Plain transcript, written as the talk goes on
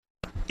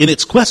In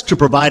its quest to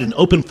provide an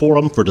open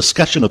forum for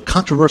discussion of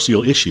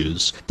controversial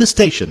issues, this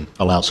station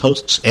allows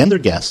hosts and their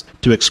guests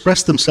to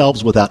express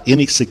themselves without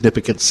any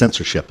significant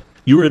censorship.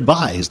 You are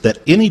advised that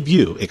any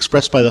view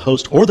expressed by the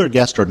host or their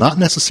guest are not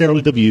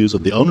necessarily the views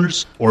of the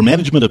owners or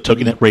management of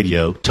TogiNet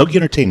Radio, Togi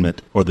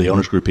Entertainment, or the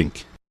Owners Group,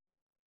 Inc.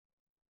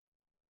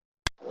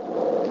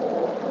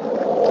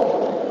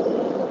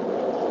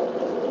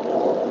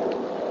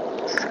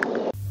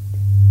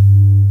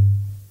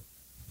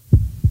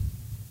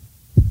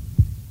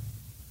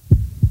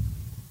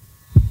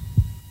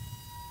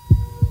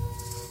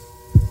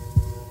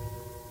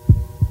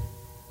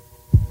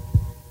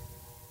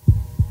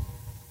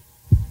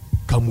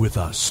 Come with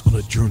us on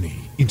a journey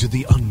into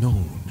the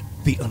unknown,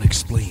 the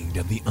unexplained,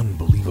 and the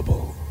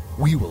unbelievable.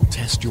 We will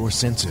test your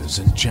senses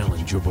and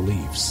challenge your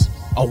beliefs.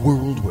 A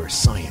world where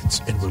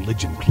science and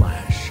religion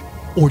clash.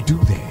 Or do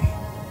they?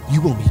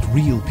 You will meet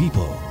real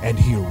people and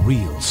hear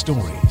real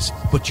stories,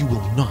 but you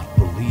will not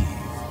believe.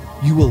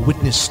 You will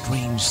witness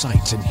strange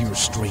sights and hear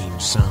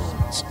strange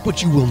sounds,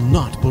 but you will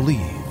not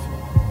believe.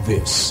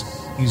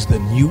 This is the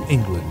New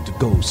England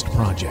Ghost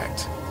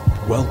Project.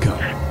 Welcome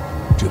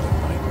to the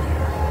nightmare.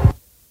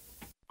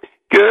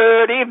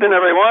 Good evening,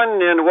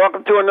 everyone, and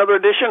welcome to another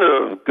edition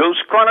of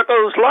Ghost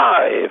Chronicles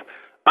Live.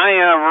 I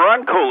am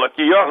Ron Kolick,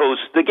 your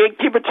host, the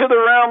gatekeeper to the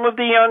realm of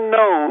the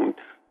unknown,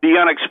 the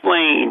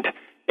unexplained,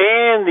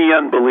 and the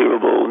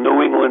unbelievable, New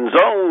England's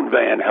own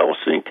Van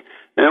Helsing.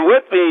 And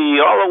with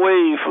me, all the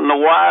way from the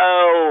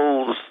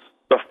wilds,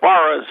 the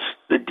forests,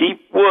 the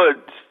deep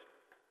woods,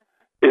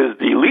 is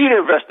the lead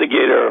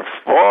investigator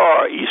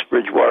for East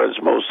Bridgewater's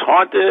Most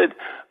Haunted,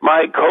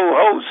 my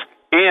co-host,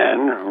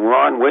 and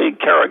Ron Wade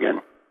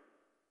Kerrigan.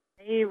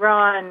 Hey,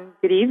 Ron.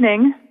 Good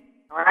evening.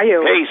 How are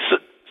you? Hey,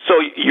 so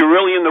you're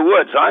really in the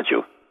woods, aren't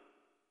you?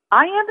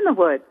 I am in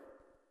the woods.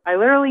 I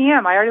literally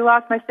am. I already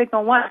lost my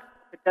signal once.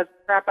 It doesn't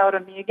crap out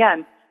on me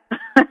again.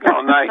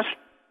 Oh, nice.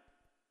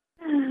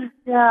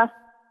 Yeah.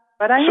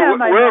 But I so am.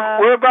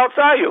 Whereabouts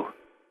are you?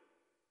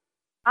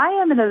 I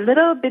am in a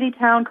little bitty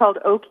town called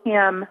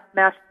Oakham,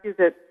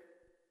 Massachusetts.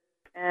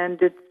 And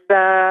it's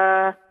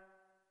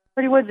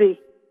pretty woodsy.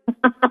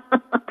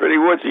 Pretty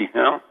woodsy,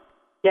 huh?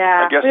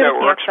 Yeah, I guess we have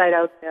that a works. campsite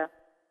out there.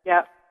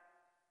 Yeah,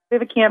 we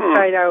have a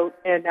campsite out,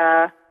 and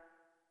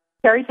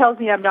Terry tells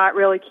me I'm not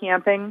really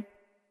camping,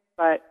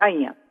 but I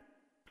am.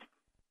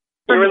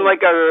 You're in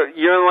like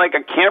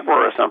a camper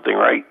or something,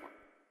 right?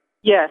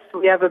 Yes,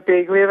 we have a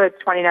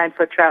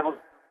 29-foot travel,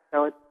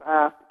 so it's.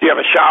 Do you have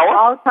a shower?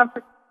 All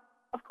comfort,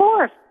 of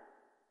course.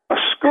 Oh,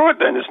 screw it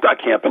then. It's not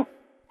camping.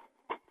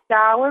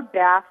 Shower,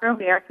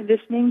 bathroom, air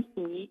conditioning,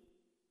 heat,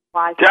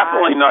 Wi-Fi.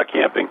 Definitely not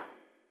camping.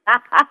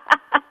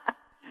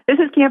 This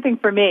is camping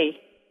for me.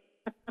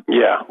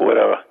 Yeah,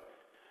 whatever.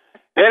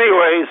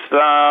 Anyways,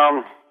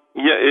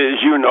 as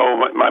you know,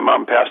 my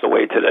mom passed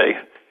away today.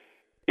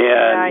 And,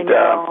 yeah, I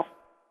know.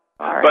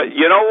 But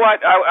you know what?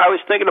 I was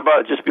thinking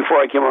about it just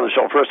before I came on the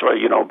show. First of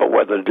all, about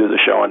whether to do the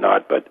show or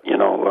not. But,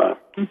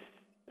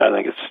 I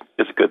think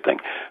it's a good thing.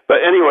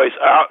 But anyways,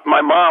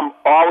 my mom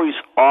always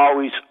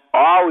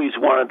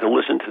wanted to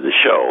listen to the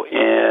show,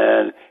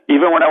 and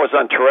even when I was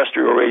on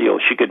terrestrial radio,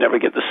 she could never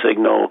get the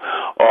signal,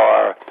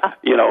 or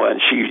and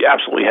she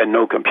absolutely had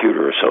no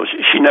computer, so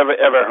she never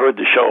ever heard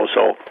the show.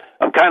 So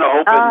I'm kind of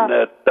hoping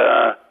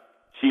that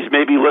she's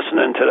maybe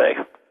listening today.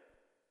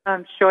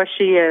 I'm sure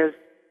she is.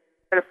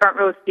 Got a front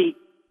row seat.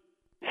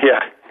 Yeah.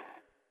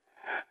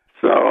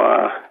 So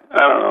I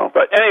don't know,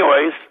 but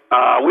anyways,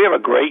 we have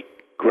a great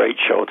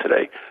show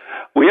today.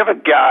 We have a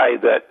guy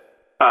that.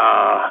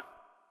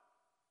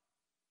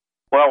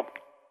 Well,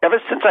 ever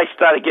since I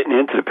started getting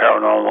into the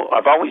paranormal,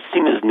 I've always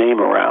seen his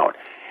name around,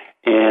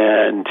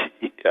 and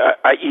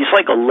he's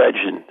like a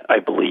legend, I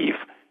believe.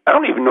 I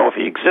don't even know if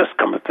he exists,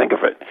 come to think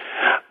of it.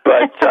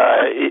 But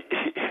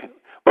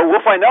but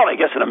we'll find out, I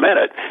guess, in a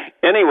minute.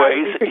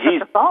 Anyways,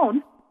 he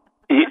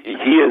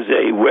is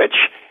a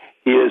witch,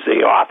 he is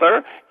a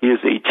author, he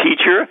is a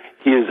teacher,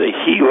 he is a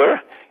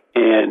healer,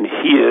 and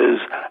he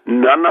is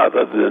none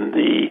other than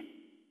the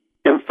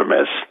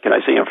infamous, can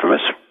I say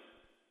infamous,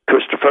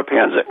 Christopher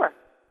Panzik. Sure.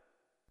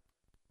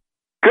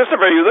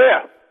 Christopher, are you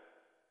there?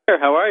 Sure,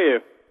 how are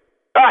you?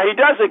 He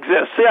does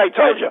exist. See, I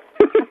told you.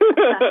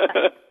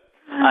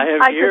 I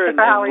am here and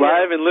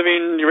live and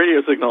living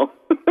radio signal.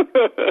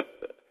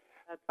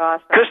 That's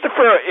awesome.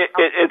 Christopher,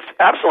 it's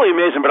absolutely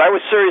amazing, but I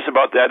was serious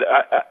about that.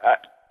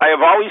 I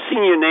have always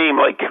seen your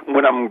name, like,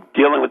 when I'm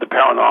dealing with the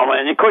paranormal,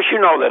 and of course you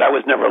know that I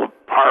was never a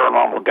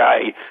paranormal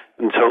guy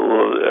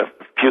until a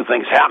few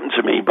things happened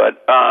to me,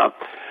 but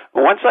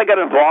once I got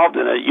involved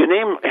in it, your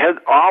name has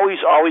always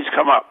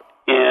come up.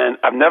 And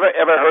I've never,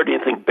 ever heard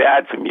anything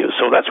bad from you.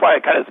 So that's why I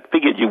kind of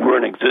figured you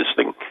weren't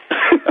existing.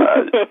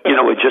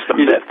 It's just a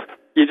myth.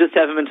 You just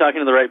haven't been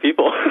talking to the right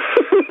people.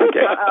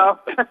 Okay.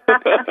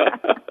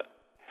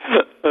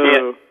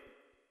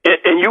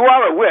 And you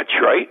are a witch,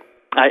 right?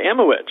 I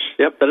am a witch.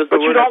 Yep, that is the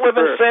word. But you don't live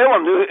in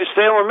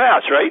Salem,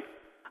 Mass, right?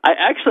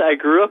 I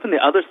grew up in the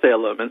other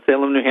Salem, in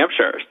Salem, New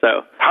Hampshire.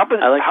 So how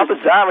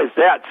bizarre is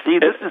that? See,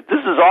 this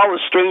is all the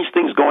strange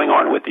things going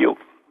on with you.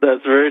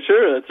 That's very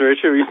true. That's very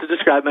true. I used to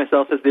describe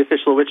myself as the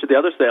official witch of the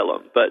other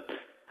Salem, but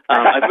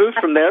I moved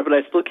from there, but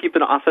I still keep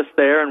an office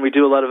there, and we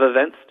do a lot of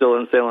events still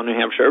in Salem, New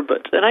Hampshire.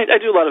 And I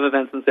do a lot of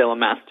events in Salem,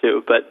 Mass,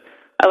 too, but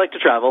I like to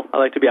travel. I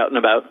like to be out and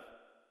about.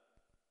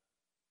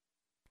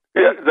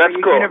 Yeah, that's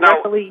cool.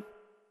 Universally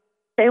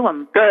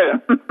Salem. Go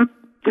ahead.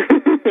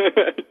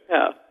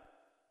 Yeah.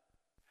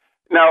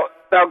 Now,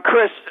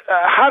 Chris,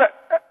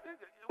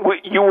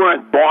 you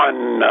weren't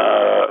born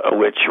a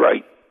witch,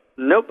 right?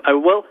 Nope.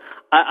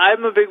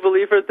 I'm a big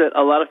believer that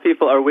a lot of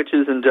people are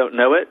witches and don't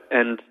know it,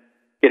 and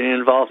getting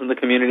involved in the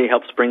community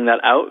helps bring that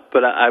out.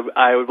 But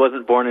I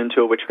wasn't born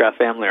into a witchcraft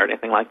family or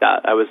anything like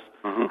that. I was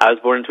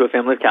born into a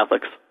family of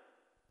Catholics.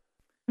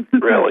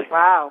 Really?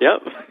 Wow.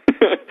 Yep.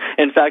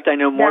 In fact, I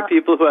know more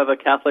people who have a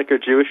Catholic or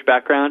Jewish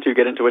background who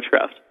get into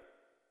witchcraft.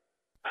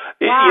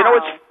 Wow. You know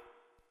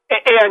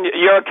and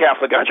you're a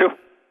Catholic, aren't you?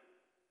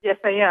 Yes,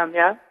 I am.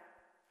 Yeah.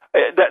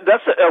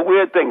 That's a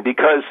weird thing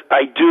because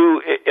a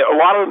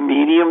lot of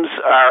mediums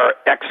are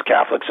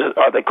ex-Catholics.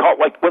 Are they called,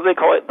 what do they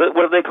call it? What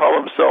do they call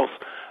themselves?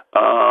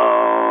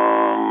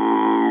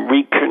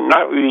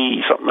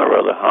 Something or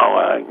other.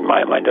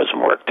 My mind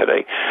doesn't work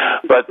today.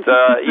 But,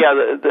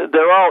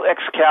 they're all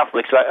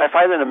ex-Catholics. I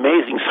find it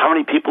amazing how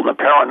many people in the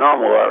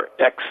paranormal are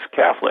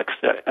ex-Catholics.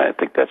 I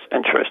think that's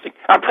interesting.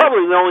 I'm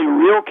probably the only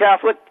real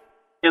Catholic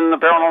in the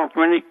paranormal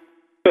community.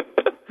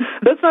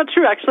 That's not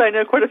true. Actually, I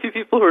know quite a few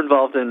people who are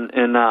involved in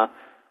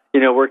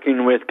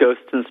working with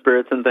ghosts and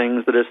spirits and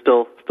things that are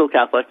still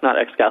Catholic, not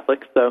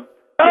ex-Catholic. So.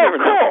 Oh,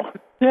 cool.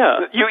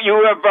 Yeah.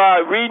 You have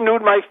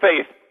renewed my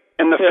faith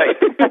in the faith.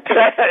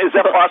 Is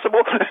that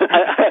possible?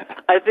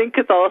 I think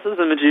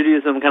Catholicism and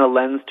Judaism kind of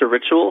lends to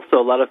ritual,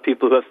 so a lot of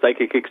people who have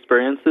psychic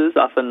experiences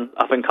often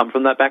come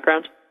from that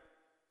background.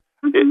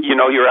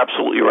 You're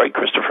absolutely right,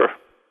 Christopher.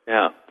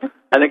 Yeah.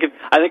 I think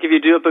if you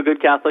do up a good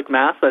Catholic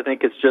Mass, I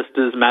think it's just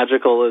as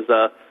magical as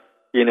a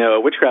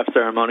witchcraft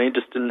ceremony.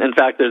 In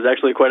fact, there's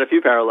actually quite a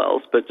few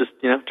parallels, but just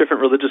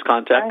different religious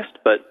context.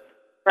 Right. But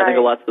I think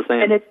a lot's the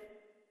same. And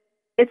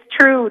it's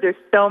true. There's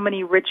so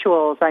many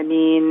rituals. I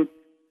mean,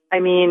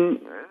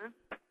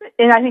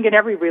 and I think in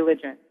every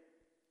religion,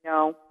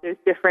 there's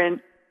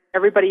different.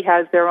 Everybody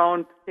has their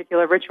own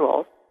particular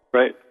rituals.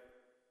 Right.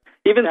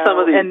 Even some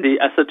of the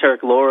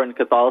esoteric lore in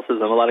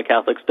Catholicism, a lot of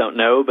Catholics don't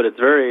know, but it's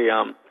very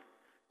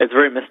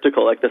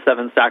mystical. Like the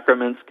 7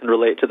 sacraments can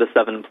relate to the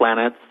 7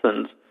 planets,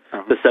 and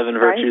the 7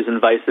 virtues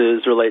and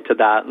vices relate to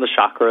that, and the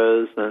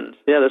chakras, and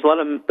there's a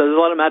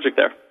lot of magic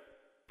there.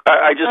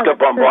 I just got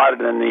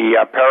bombarded in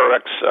the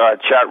Pararex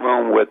chat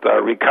room with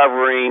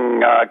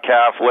recovering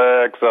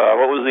Catholics.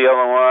 What was the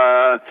other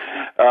one?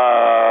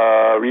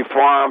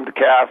 Reformed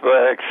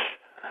Catholics.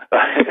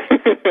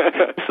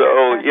 So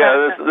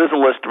there's a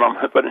list of them,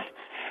 but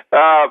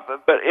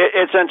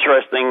it's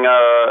interesting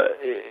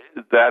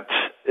that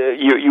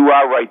you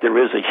are right. There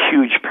is a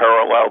huge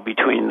parallel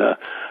between the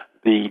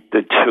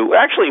two.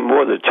 Actually,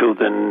 more the two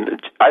than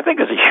I think.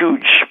 There's a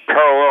huge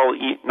parallel.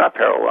 Not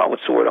parallel.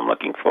 What's the word I'm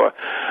looking for?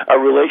 A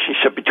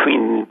relationship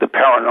between the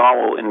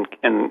paranormal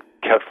and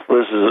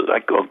Catholicism.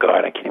 Oh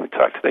God, I can't even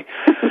talk today.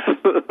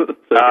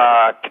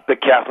 The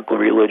Catholic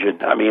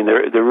religion. I mean,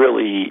 there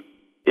really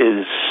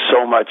is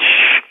so much.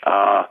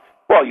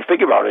 Well, you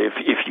think about it.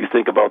 If you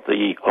think about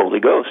the Holy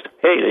Ghost,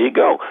 hey, there you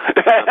go.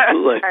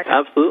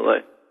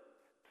 Absolutely.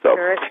 So,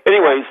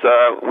 anyways,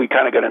 we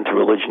kind of got into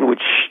religion,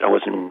 which I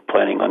wasn't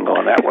planning on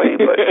going that way,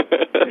 but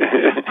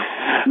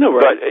no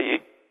worries. But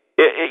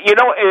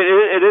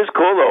it is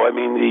cool though. I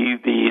mean,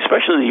 the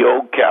especially the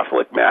old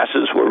Catholic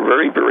masses were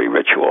very, very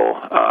ritual.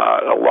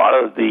 A lot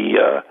of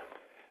the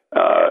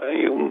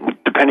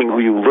depending who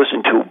you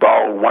listen to,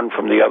 borrow one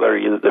from the other.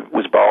 Either that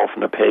was borrowed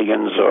from the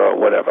pagans or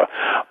whatever.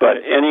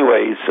 But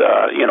anyways,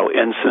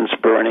 incense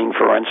burning,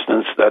 for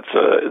instance, that's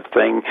a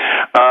thing.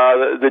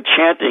 The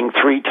chanting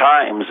 3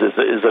 times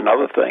is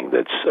another thing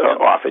that's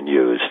often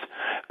used.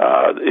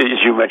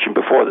 As you mentioned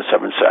before, the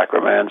 7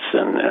 sacraments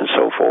and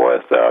so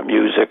forth.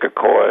 Music, of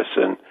course,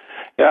 and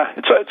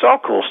it's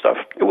all cool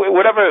stuff.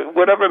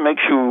 Whatever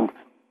makes you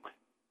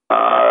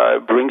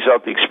brings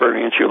out the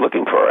experience you're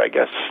looking for, I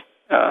guess.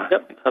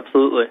 Yep,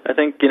 absolutely. I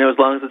think, as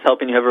long as it's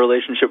helping you have a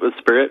relationship with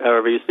spirit,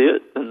 however you see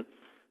it, and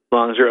as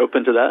long as you're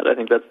open to that, I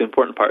think that's the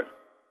important part.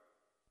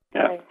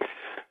 Yeah. Right.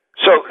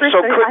 Chris,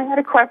 I had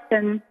a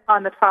question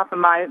on the top of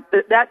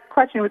that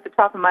question was the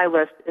top of my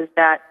list, is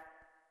that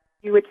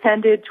you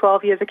attended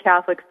 12 years of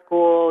Catholic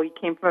school, you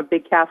came from a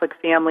big Catholic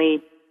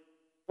family.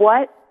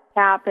 What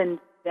happened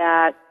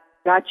that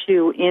got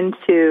you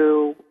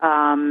into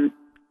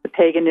the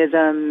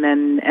paganism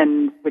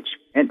and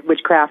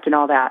witchcraft and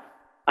all that?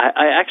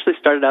 I actually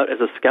started out as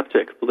a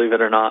skeptic, believe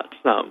it or not.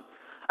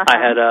 I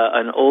had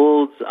an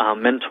old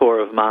mentor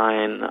of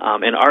mine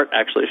in art,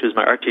 actually. She was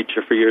my art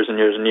teacher for years and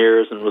years and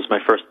years and was my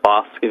first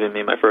boss, giving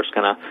me my first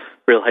kind of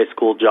real high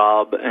school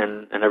job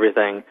and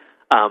everything.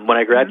 When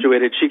I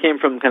graduated, she came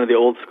from kind of the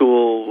old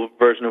school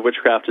version of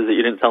witchcraft, is that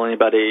you didn't tell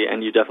anybody,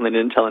 and you definitely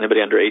didn't tell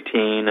anybody under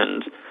 18,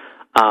 and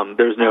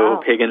there was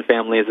no pagan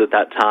families at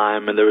that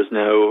time, and there was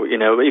no,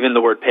 even the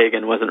word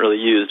pagan wasn't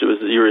really used. It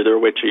was you were either a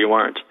witch or you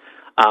weren't.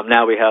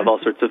 Now we have all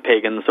sorts of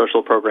pagan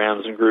social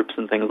programs and groups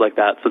and things like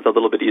that, so it's a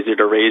little bit easier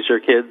to raise your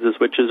kids as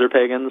witches or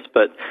pagans.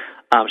 But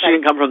she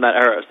didn't come from that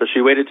era, so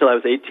she waited till I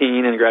was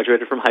 18 and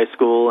graduated from high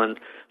school, and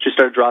she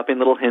started dropping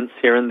little hints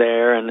here and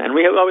there, and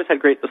we have always had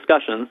great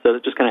discussions, so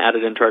it just kind of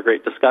added into our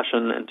great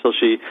discussion until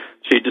she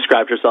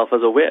described herself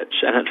as a witch.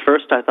 And at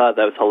first I thought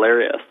that was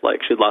hilarious,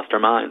 like she'd lost her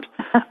mind.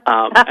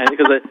 And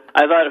because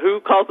I thought, who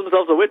calls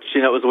themselves a witch?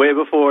 You know, it was way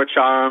before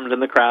Charmed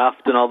and The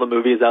Craft and all the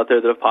movies out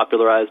there that have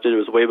popularized it. It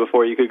was way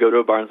before you could go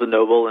to a Barnes &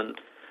 Noble and,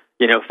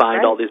 you know,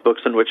 find all these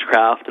books on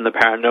witchcraft and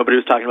nobody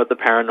was talking about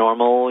the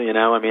paranormal, you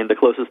know. I mean, the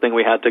closest thing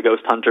we had to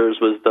ghost hunters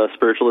was the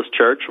Spiritualist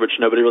Church, which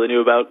nobody really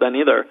knew about then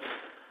either.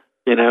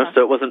 You know, so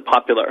it wasn't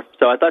popular.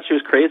 So I thought she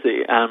was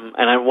crazy, and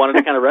I wanted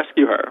to kind of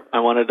rescue her. I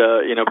wanted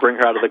to, you know, bring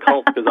her out of the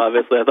cult, because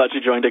obviously I thought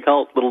she joined a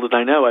cult. Little did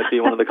I know I'd be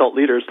one of the cult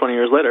leaders 20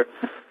 years later.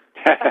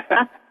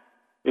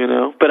 You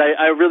know, but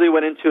I really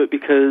went into it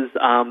because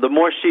the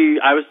more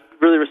I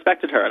really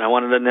respected her, and I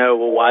wanted to know,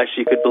 well, why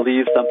she could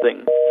believe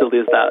something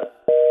silly as that.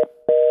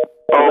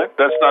 Oh,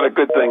 that's not a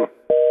good thing.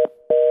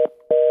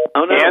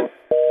 Oh, no. Ann?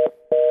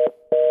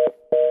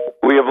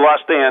 We have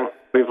lost Ann.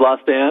 We've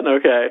lost Ann?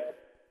 Okay.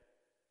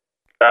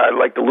 I'd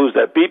like to lose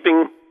that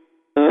beeping.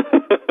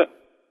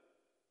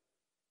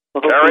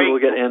 Hopefully we'll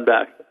get Ann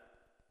back.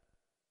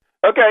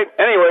 Okay,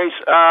 anyways,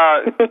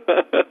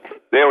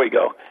 there we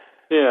go.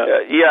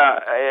 Yeah.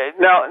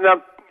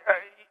 Now,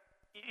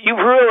 you've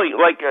really,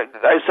 like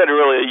I said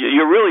earlier,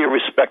 you're really a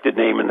respected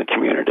name in the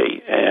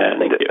community. And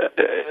thank you.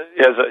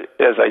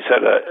 As I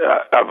said,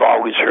 I've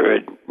always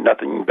heard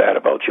nothing bad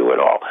about you at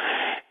all.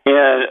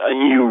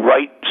 And you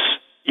write.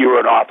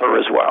 You're an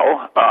author as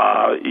well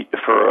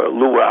for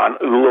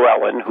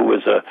Llewellyn, who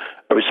is a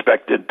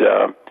respected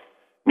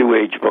New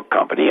Age book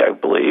company, I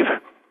believe.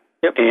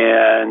 Yep.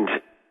 And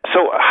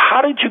so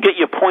how did you get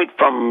your point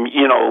from,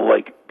 you know,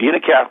 like being a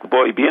Catholic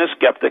boy, being a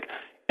skeptic,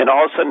 and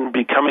all of a sudden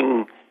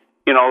becoming,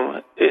 you know,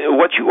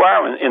 what you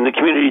are in the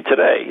community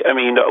today? I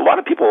mean, a lot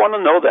of people want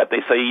to know that. They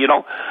say, you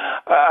know,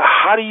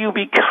 how do you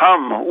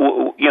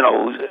become, you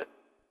know,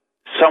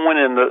 someone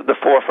in the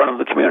forefront of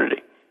the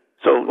community?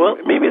 So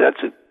maybe that's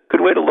a good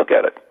way to look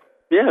at it.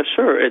 Yeah,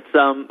 sure. It's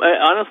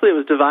honestly, it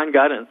was divine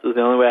guidance is the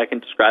only way I can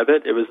describe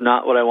it. It was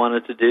not what I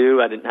wanted to do.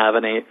 I didn't have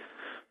any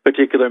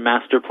particular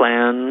master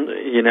plan.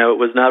 You know, it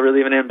was not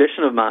really even an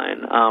ambition of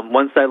mine.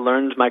 Once I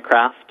learned my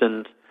craft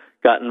and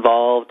got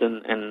involved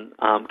and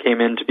came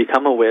in to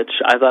become a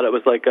witch, I thought it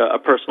was like a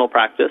personal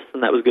practice,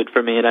 and that was good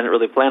for me, and I didn't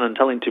really plan on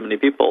telling too many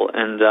people.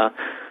 And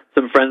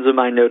some friends of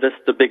mine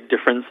noticed a big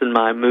difference in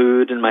my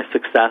mood and my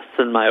success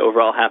and my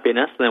overall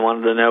happiness, and they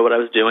wanted to know what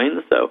I was doing.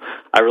 So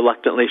I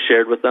reluctantly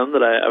shared with them that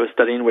I was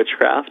studying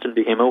witchcraft and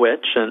became a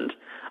witch, and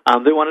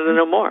they wanted to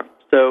know more.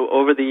 So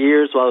over the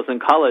years while I was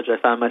in college, I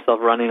found myself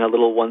running a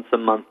little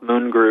once-a-month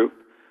moon group,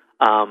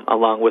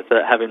 along with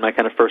having my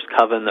kind of first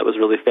coven that was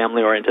really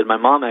family-oriented. My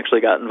mom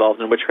actually got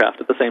involved in witchcraft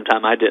at the same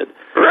time I did.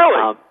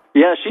 Really?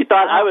 Yeah, she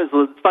thought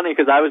it's funny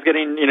because I was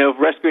getting, you know,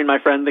 rescuing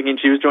my friend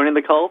thinking she was joining the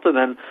cult, and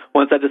then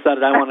once I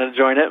decided I wanted to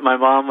join it, my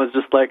mom was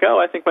just like,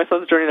 oh, I think my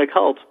son's joining a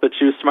cult, but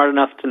she was smart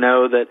enough to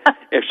know that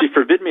if she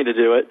forbid me to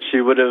do it, she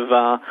would have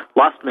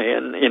lost me,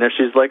 and, you know,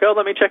 she's like, oh,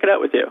 let me check it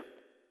out with you.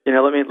 You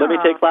know, let me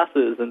take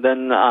classes, and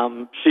then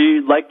she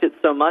liked it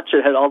so much.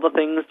 It had all the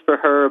things for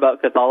her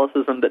about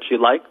Catholicism that she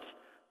liked,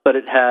 but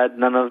it had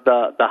none of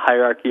the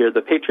hierarchy or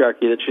the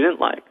patriarchy that she didn't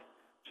like.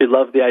 She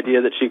loved the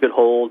idea that she could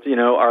hold, you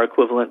know, our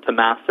equivalent to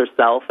Mass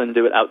herself and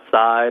do it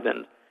outside,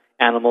 and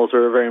animals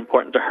were very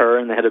important to her,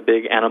 and they had a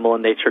big animal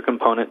and nature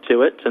component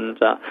to it, and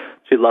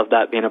she loved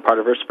that being a part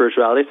of her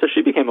spirituality, so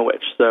she became a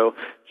witch. So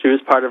she was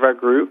part of our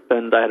group,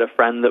 and I had a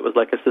friend that was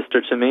like a sister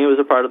to me who was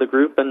a part of the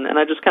group, and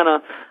I just kind of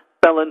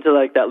fell into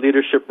like that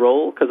leadership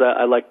role because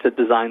I like to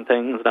design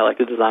things, and I like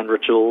to design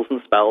rituals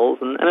and spells,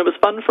 and it was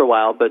fun for a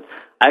while, but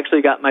I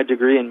actually got my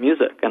degree in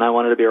music, and I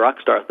wanted to be a rock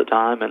star at the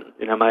time, and,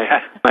 you know, my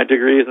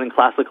degree is in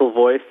classical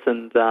voice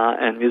and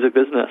music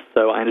business,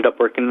 so I ended up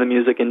working in the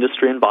music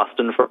industry in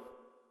Boston for...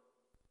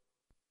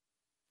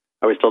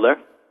 Are we still there?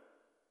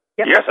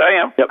 Yep. Yes,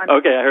 I am. Yep.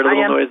 Okay, I heard a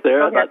little noise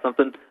there. I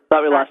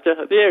thought we lost you.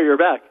 Yeah, you're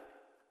back.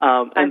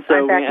 And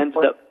so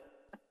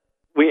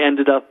we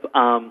ended up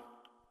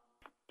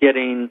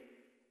getting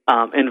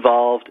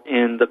involved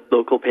in the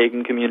local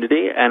pagan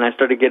community, and I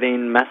started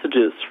getting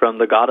messages from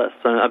the goddess.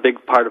 And a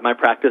big part of my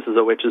practice as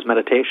a witch is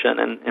meditation,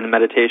 and in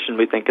meditation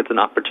we think it's an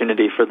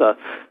opportunity for the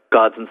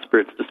gods and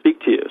spirits to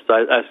speak to you. So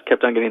I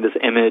kept on getting this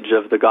image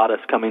of the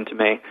goddess coming to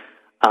me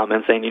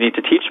and saying, you need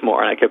to teach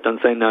more. And I kept on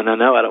saying, no,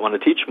 I don't want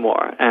to teach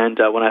more. And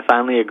when I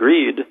finally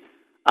agreed,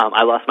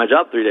 I lost my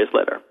job 3 days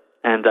later,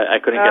 and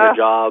I couldn't get a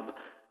job.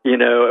 You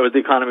know,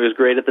 the economy was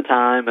great at the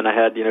time, and I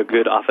had, you know,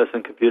 good office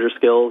and computer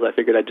skills. I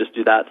figured I'd just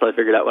do that till I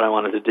figured out what I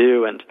wanted to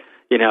do. And,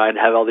 you know,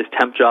 I'd have all these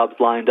temp jobs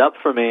lined up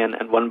for me, and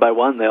one by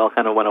one they all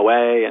kind of went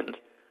away. And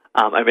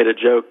I made a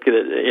joke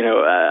that, you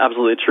know,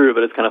 absolutely true,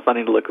 but it's kind of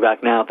funny to look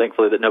back now,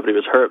 thankfully, that nobody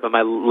was hurt. But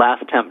my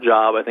last temp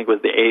job, I think,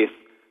 was the 8th.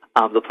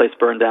 The place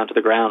burned down to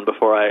the ground the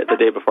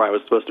day before I was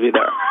supposed to be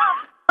there.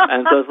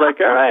 And so it's like,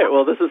 all right,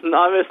 well, this is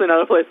obviously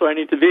not a place where I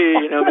need to be.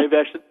 You know, maybe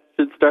I should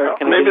should start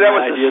kind of maybe that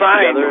was a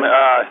sign,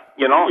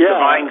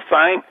 divine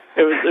sign.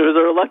 It was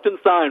a reluctant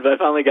sign, but I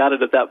finally got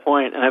it at that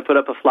point, and I put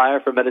up a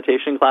flyer for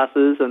meditation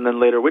classes and then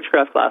later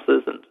witchcraft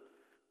classes, and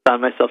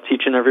found myself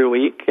teaching every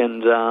week,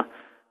 and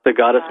the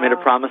goddess made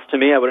a promise to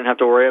me I wouldn't have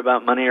to worry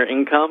about money or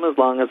income as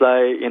long as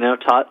I,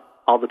 taught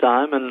all the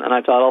time, and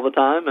I taught all the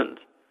time, and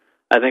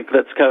I think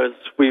that's because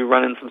we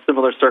run in some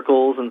similar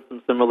circles and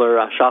some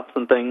similar shops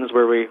and things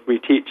where we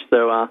teach,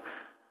 so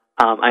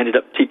I ended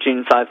up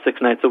teaching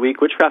 5-6 nights a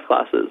week witchcraft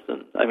classes,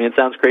 and I mean, it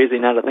sounds crazy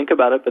now to think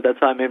about it, but that's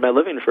how I made my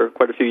living for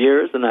quite a few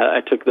years, and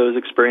I took those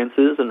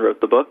experiences and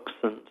wrote the books,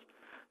 and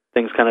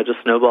things kind of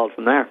just snowballed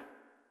from there.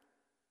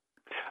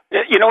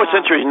 It's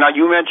interesting. Now,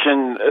 you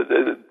mentioned,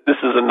 this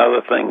is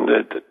another thing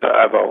that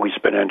I've always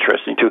been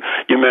interested to.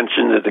 You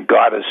mentioned that the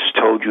goddess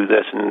told you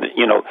this, and,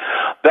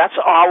 that's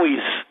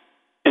always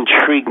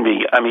intrigued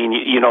me. I mean,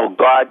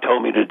 God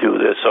told me to do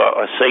this,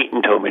 or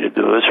Satan told me to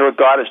do this, or a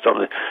goddess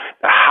told me.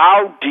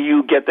 How do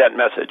you get that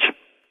message?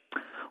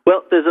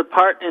 Well, there's a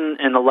part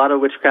in a lot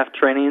of witchcraft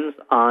trainings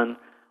on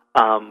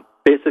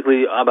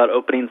basically about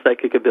opening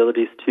psychic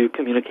abilities to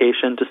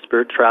communication, to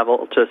spirit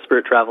travel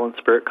and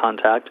spirit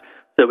contact.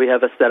 So we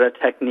have a set of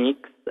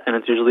techniques, and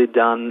it's usually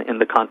done in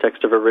the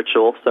context of a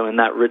ritual. So in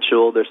that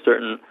ritual, there's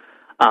certain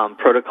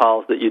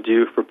protocols that you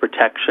do for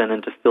protection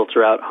and to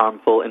filter out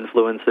harmful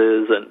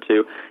influences and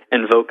to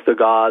invoke the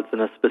gods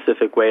in a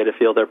specific way to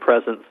feel their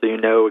presence so you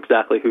know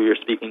exactly who you're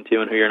speaking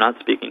to and who you're not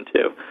speaking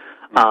to.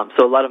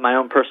 So a lot of my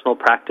own personal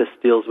practice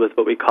deals with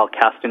what we call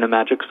casting a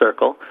magic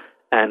circle,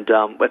 and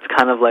it's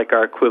kind of like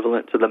our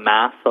equivalent to the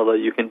Mass, although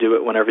you can do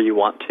it whenever you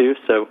want to.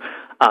 So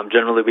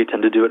generally we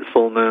tend to do it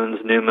full moons,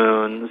 new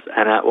moons,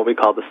 and at what we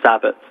call the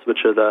Sabbats, which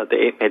are the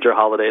 8 major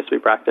holidays we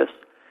practice.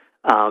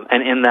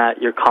 And in that,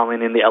 you're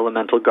calling in the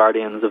elemental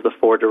guardians of the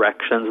 4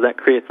 directions. That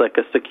creates like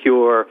a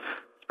secure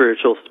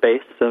spiritual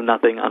space, so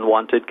nothing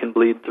unwanted can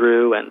bleed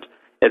through, and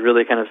it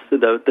really kind of,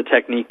 the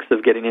techniques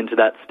of getting into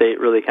that state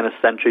really kind of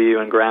center you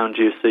and ground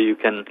you so you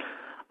can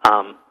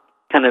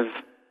kind of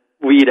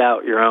weed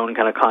out your own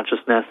kind of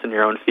consciousness and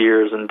your own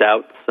fears and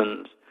doubts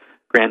and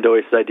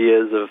grandiose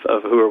ideas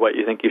of who or what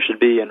you think you should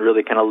be, and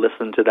really kind of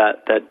listen to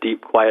that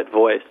deep, quiet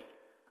voice.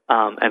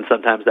 And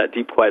sometimes that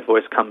deep, quiet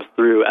voice comes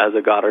through as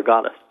a god or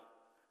goddess.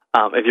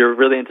 If you're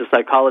really into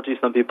psychology,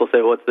 some people say,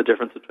 well, what's the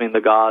difference between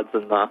the gods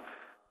and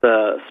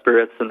the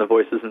spirits and the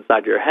voices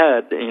inside your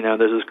head?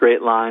 There's this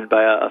great line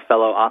by a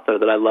fellow author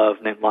that I love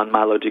named Lon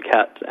Milo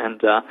Duquette, and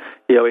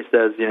he always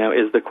says,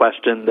 is the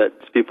question that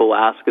people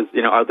ask is,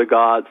 are the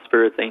gods,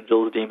 spirits,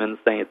 angels, demons,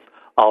 saints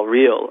all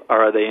real,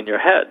 or are they in your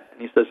head?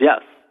 And he says,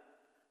 yes,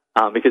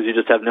 because you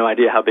just have no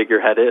idea how big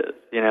your head is.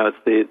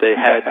 It's the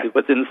head,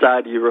 what's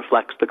inside you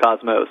reflects the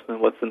cosmos, and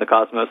what's in the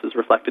cosmos is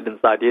reflected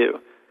inside you.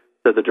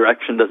 So the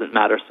direction doesn't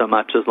matter so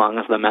much as long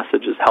as the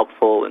message is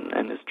helpful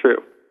and is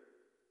true.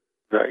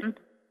 Right.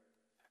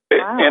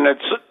 Wow. And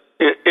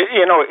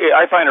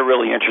I find it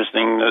really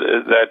interesting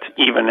that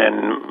even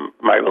in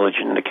my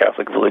religion, the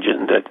Catholic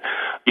religion, that,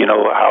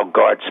 how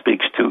God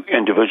speaks to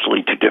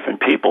individually to different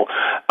people.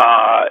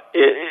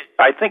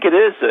 I think it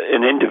is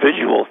an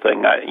individual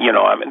thing.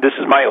 This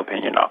is my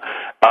opinion now,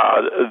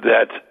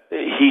 that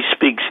he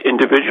speaks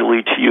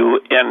individually to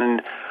you,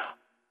 and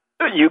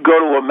you go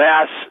to a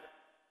Mass.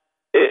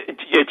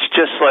 It's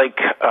just like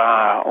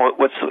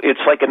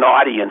it's like an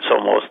audience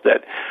almost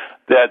that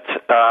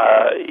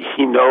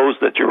he knows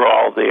that you're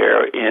all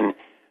there, and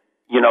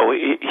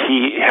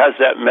he has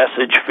that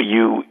message for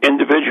you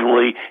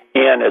individually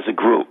and as a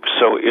group.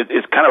 So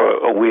it's kind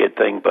of a weird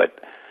thing, but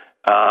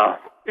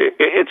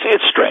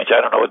it's strange.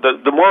 I don't know.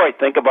 The more I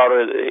think about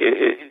it,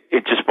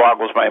 it just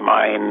boggles my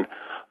mind.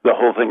 The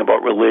whole thing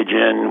about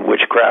religion,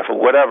 witchcraft, or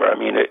whatever. I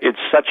mean,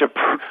 it's such a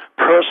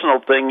personal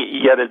thing,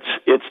 yet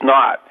it's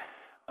not.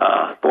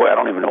 Boy, I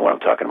don't even know what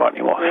I'm talking about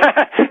anymore.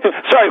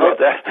 Sorry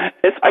about that.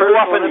 I go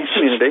off in these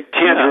community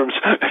tantrums.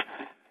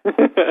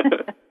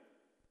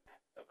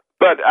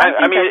 But,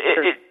 I mean,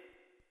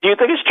 do you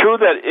think it's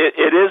true that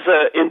it is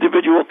an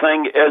individual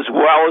thing as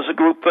well as a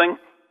group thing?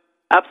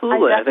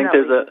 Absolutely. I think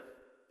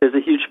there's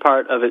a huge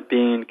part of it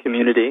being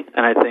community,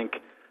 and I think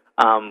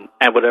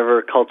and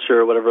whatever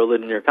culture, whatever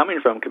religion you're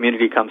coming from,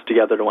 community comes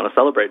together to want to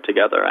celebrate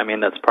together. I mean,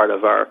 that's part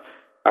of our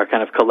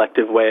kind of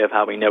collective way of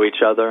how we know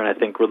each other, and I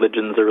think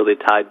religions are really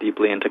tied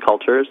deeply into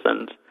cultures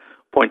and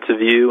points of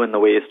view and the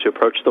ways to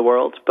approach the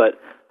world, but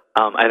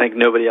I think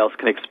nobody else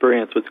can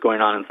experience what's going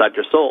on inside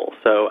your soul.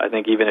 So I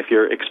think even if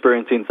you're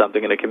experiencing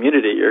something in a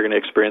community, you're going to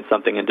experience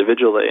something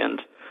individually,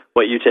 and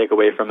what you take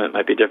away from it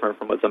might be different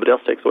from what somebody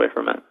else takes away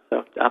from it.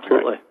 So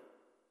absolutely.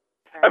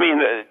 Right. I mean,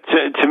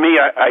 to me,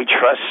 I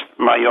trust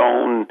my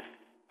own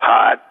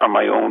heart or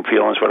my own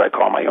feelings, what I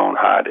call my own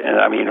heart. And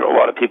I mean, a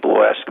lot of people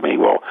will ask me,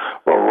 well,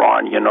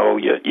 Ron,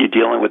 you're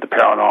dealing with the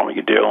paranormal,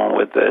 you're dealing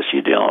with this,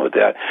 you're dealing with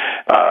that.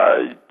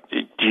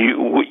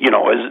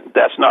 Do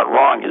that's not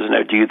wrong, isn't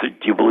it? Do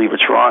you believe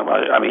it's wrong?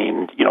 I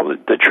mean,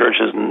 the church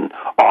doesn't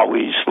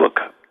always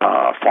look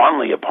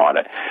fondly upon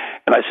it.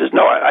 And I says,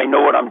 no, I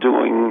know what I'm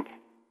doing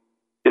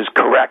is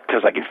correct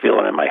because I can feel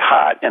it in my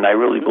heart, and I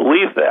really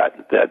believe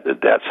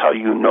that's how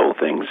you know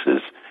things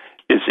is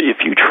is if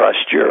you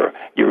trust your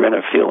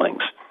inner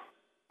feelings.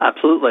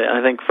 Absolutely.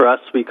 I think for us,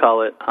 we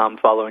call it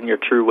following your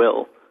true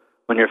will.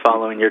 When you're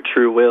following your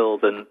true will,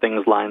 then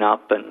things line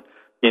up and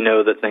you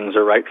know that things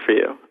are right for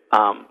you.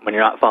 When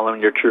you're not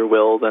following your true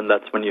will, then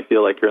that's when you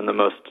feel like you're in the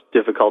most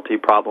difficulty,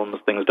 problems,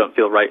 things don't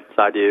feel right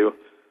inside you.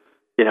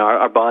 You know,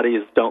 our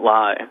bodies don't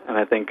lie. And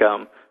I think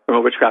from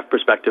a witchcraft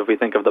perspective, we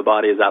think of the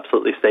body as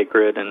absolutely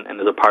sacred and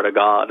as a part of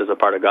God, as a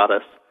part of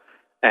Goddess.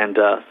 And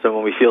so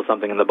when we feel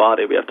something in the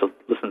body, we have to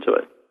listen to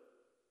it.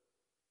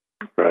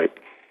 Right.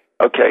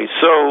 Okay,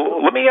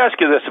 so let me ask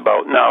you this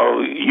about, now,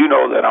 you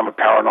know that I'm a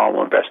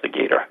paranormal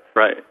investigator.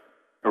 Right.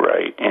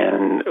 Right,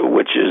 and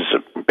which is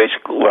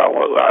basically,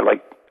 well,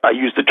 I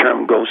use the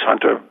term ghost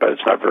hunter, but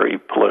it's not very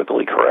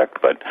politically correct,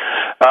 but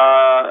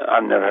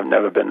I've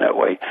never been that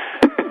way.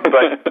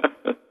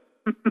 But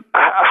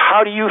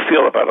how do you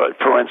feel about it?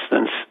 For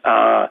instance,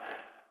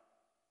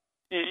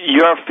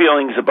 your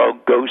feelings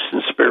about ghosts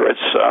and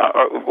spirits.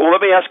 Well, let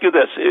me ask you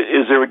this.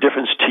 Is there a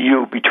difference to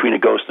you between a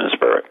ghost and a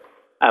spirit?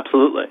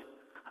 Absolutely.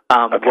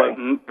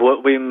 Okay.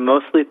 What we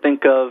mostly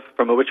think of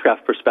from a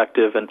witchcraft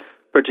perspective, and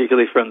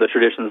particularly from the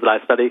traditions that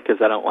I study, because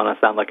I don't want to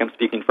sound like I'm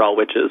speaking for all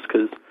witches,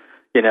 because,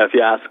 you know, if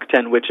you ask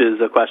 10 witches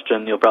a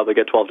question, you'll probably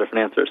get 12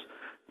 different answers.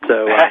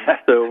 So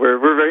so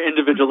we're very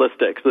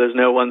individualistic. So there's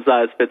no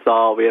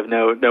one-size-fits-all. We have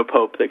no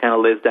pope that kind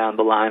of lays down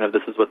the line of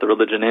this is what the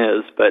religion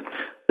is, but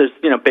there's,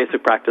 you know,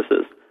 basic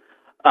practices.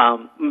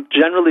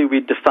 Generally,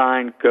 we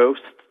define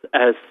ghosts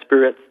as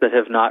spirits that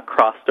have not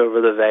crossed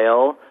over the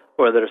veil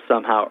or that are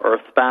somehow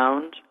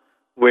earthbound,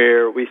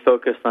 where we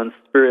focus on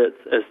spirits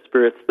as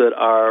spirits that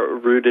are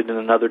rooted in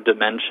another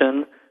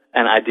dimension,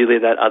 and ideally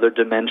that other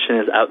dimension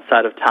is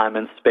outside of time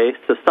and space.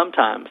 So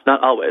sometimes,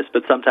 not always,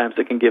 but sometimes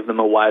it can give them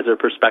a wiser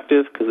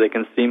perspective because they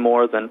can see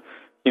more than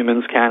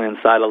humans can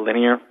inside a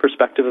linear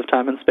perspective of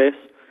time and space.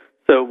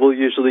 So we'll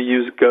usually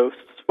use ghosts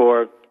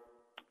for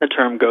the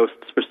term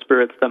ghosts for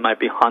spirits that might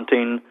be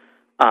haunting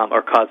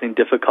or causing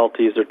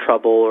difficulties or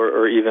trouble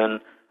or even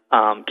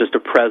just a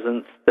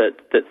presence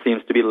that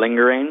seems to be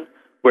lingering,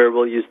 where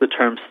we'll use the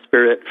term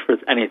spirit for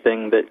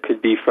anything that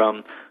could be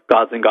from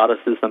gods and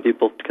goddesses. Some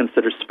people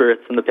consider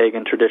spirits in the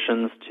pagan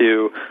traditions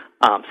to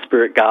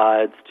spirit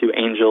guides, to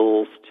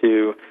angels,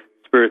 to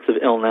spirits of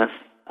illness.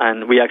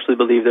 And we actually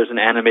believe there's an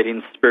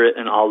animating spirit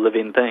in all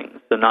living things.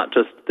 So not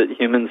just that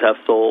humans have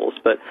souls,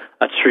 but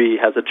a tree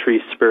has a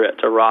tree spirit,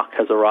 a rock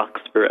has a rock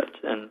spirit.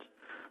 And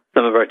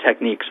some of our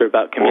techniques are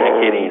about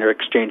communicating or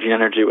exchanging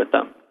energy with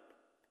them.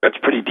 That's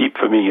pretty deep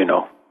for me, you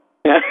know.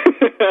 Yeah.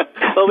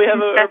 Well, we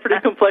have a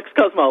pretty complex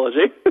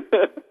cosmology.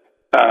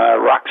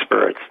 Rock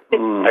spirits.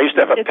 I used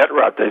to have a pet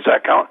rat. Does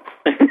that count?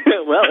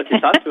 Well, if you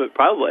talk to it,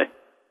 probably.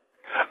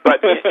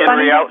 But in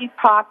reality...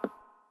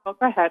 Oh,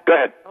 go ahead. Go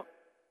ahead.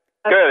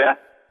 Go ahead.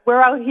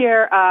 We're out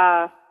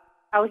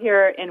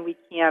here and we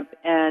camp,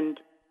 and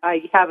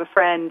I have a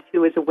friend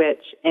who is a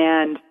witch,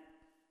 and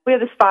we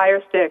have this fire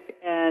stick,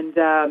 and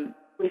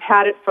we've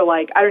had it for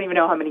I don't even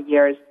know how many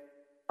years,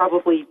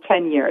 probably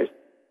 10 years.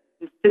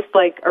 It's just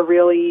like a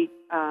really,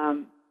 I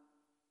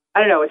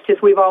don't know, it's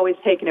just we've always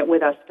taken it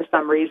with us for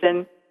some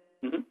reason.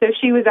 Mm-hmm. So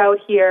she was out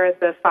here at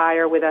the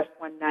fire with us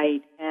one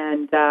night,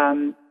 and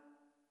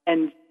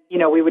you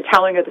know, we were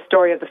telling her the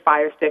story of the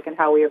fire stick and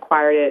how we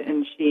acquired it,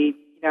 and she,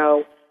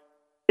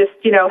 just,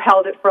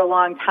 held it for a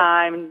long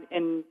time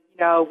and,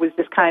 was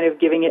just kind of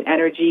giving it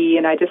energy,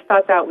 and I just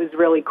thought that was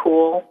really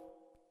cool.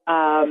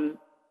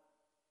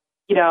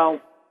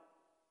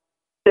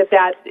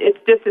 That it's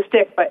just a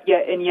stick, but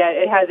yet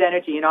it has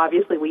energy, and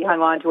obviously we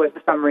hung on to it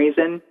for some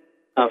reason.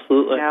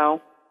 Absolutely.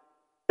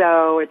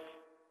 So it's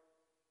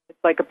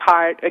like a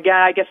part. Again,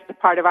 I guess it's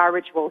a part of our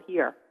ritual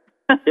here.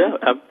 Yeah,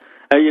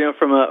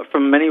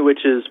 from many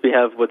witches, we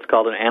have what's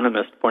called an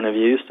animist point of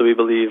view. So we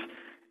believe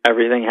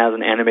everything has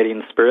an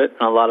animating spirit,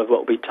 and a lot of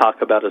what we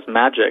talk about as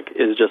magic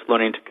is just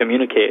learning to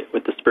communicate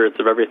with the spirits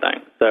of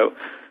everything. So,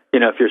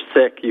 if you're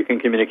sick, you can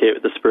communicate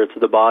with the spirits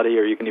of the body,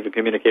 or you can even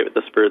communicate with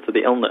the spirits of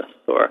the illness,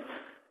 or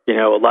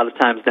a lot of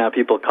times now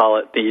people call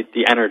it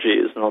the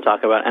energies, and they'll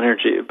talk about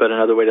energy, but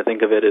another way to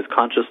think of it is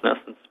consciousness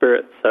and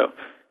spirit. So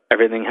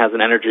everything has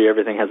an energy,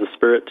 everything has a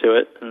spirit to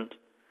it, and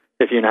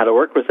if you know how to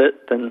work with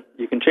it, then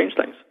you can change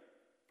things.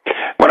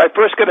 When I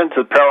first got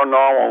into the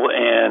paranormal,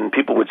 and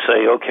people would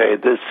say, okay,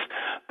 this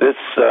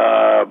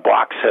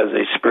box has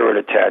a spirit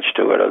attached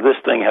to it, or this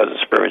thing has a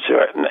spirit to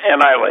it,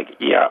 and I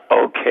yeah,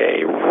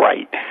 okay,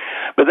 right.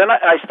 But then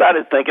I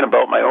started thinking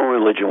about my own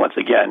religion once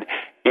again,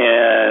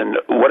 and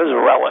what is a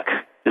relic?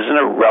 Isn't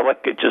a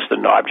relic just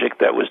an object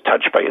that was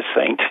touched by a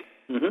saint?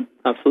 Mm-hmm.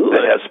 Absolutely.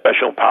 That has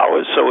special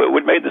powers, so it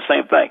would make the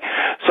same thing.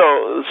 So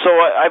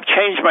I've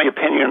changed my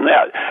opinion on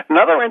that.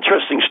 Another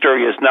interesting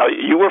story is, now,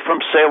 you were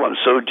from Salem,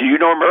 so do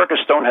you know America's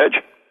Stonehenge?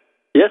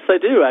 Yes,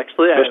 I do,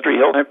 actually. Mystery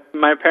Hill?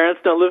 My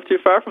parents don't live too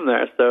far from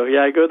there, so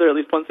yeah, I go there at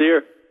least once a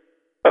year.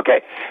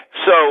 Okay.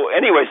 So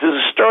anyways, there's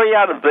a story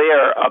out of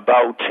there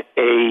about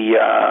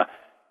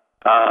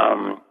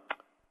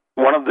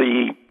one of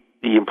the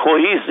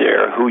employees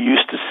there who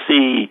used to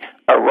see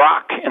a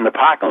rock in the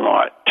parking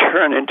lot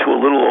turn into a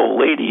little old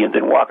lady and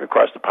then walk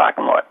across the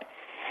parking lot.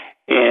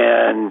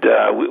 And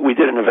we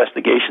did an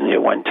investigation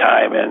there one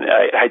time, and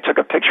I took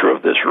a picture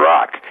of this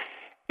rock.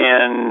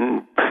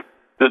 And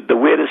the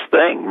weirdest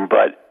thing,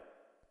 but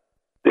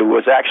there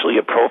was actually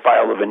a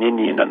profile of an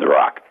Indian on the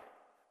rock.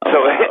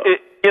 So,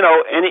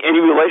 any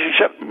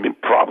relationship?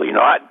 Probably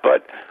not,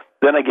 but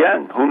then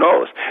again, who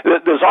knows?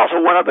 There's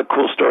also one other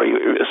cool story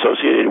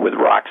associated with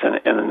rocks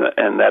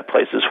and that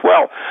place as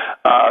well.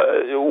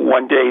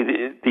 One day,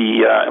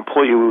 the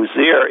employee who was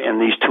there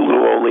and these two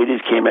little old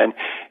ladies came in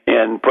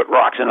and put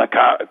rocks in a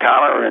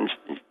counter, and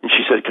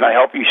she said, "Can I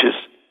help you?" She says,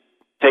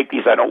 "Take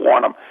these, I don't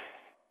want them."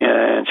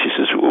 And she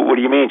says, "What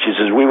do you mean?" She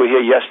says, "We were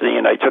here yesterday,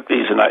 and I took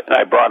these, and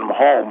I brought them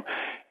home.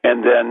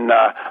 And then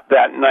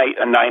that night,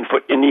 a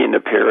 9-foot Indian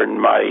appeared in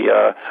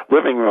my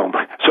living room.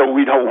 So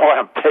we don't want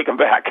them. Take them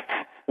back."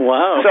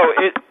 Wow. So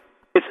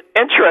it's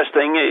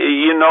interesting.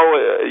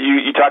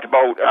 You talked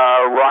about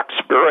rock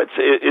spirits.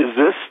 Is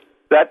this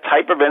that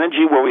type of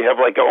energy where we have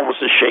like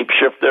almost a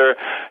shapeshifter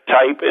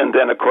type? And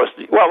then, of course,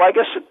 I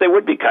guess they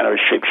would be kind of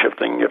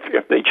shapeshifting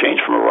if they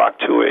change from a rock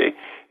to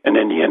an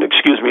Indian.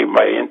 Excuse me,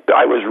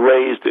 I was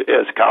raised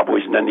as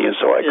cowboys and Indians,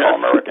 so I call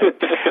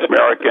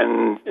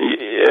American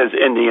as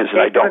Indians,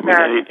 and I don't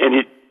mean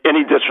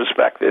any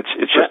disrespect.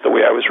 It's just the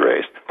way I was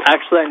raised.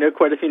 Actually, I know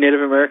quite a few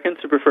Native Americans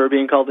who prefer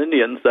being called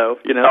Indians, so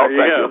there you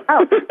go.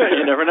 Oh.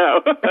 You never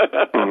know.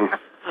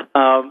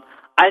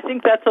 I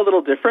think that's a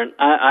little different.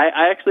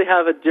 I actually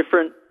have a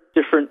different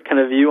kind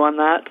of view on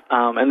that,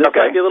 and this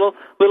might be a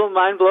little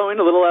mind blowing,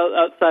 a little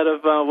outside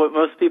of what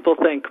most people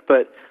think,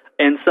 but.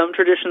 In some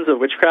traditions of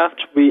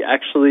witchcraft, we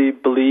actually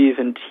believe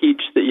and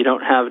teach that you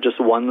don't have just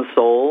one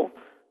soul,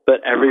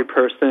 but every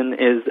person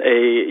is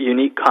a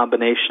unique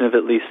combination of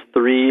at least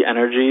 3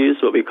 energies,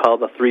 what we call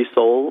the 3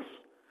 souls.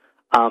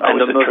 And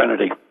the most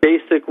Trinity.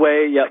 Basic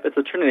way, it's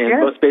a Trinity. And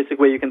the most basic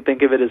way you can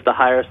think of it is the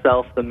higher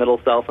self, the middle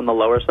self, and the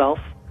lower self.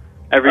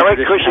 All right,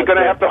 Chris, you're going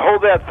to have to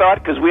hold that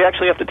thought because we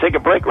actually have to take a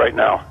break right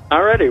now.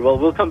 Alrighty, well,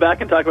 we'll come back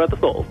and talk about the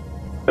souls.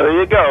 There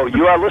you go.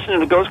 You are listening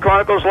to Ghost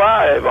Chronicles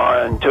Live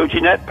on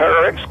TogiNet,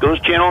 ParaX,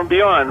 Ghost Channel, and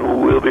beyond.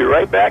 We'll be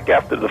right back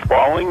after the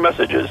following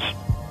messages.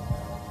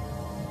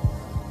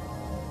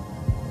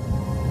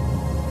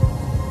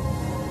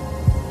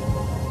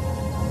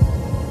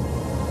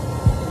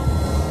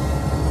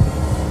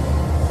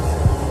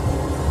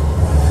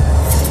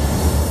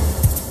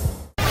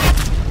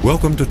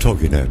 Welcome to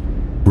TogiNet,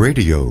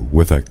 radio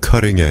with a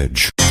cutting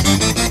edge.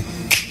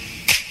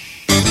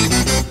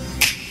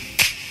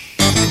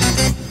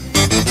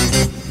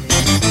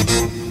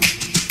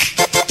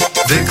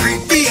 They're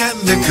creepy and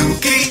they're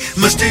kooky,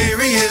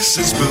 mysterious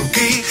and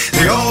spooky.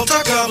 They all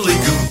talk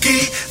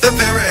gobbledygooky, the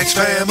ParaX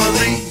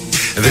family.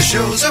 The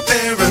shows are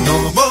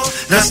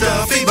paranormal, not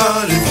stuffy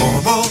but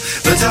informal.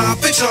 The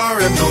topics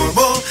are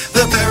abnormal,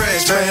 the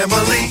ParaX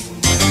family.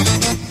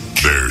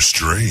 They're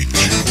strange,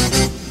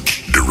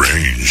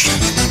 deranged,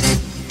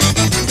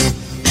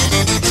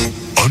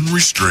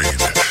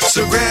 unrestrained.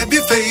 So grab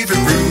your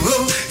favorite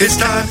brew, it's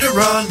time to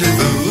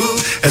rendezvous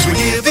as we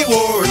give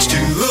awards to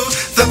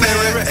the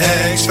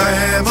ParaX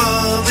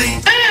family.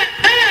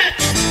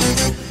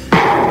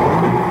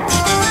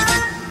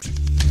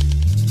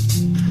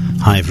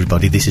 Hi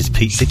everybody, this is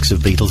Pete Dix of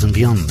Beatles and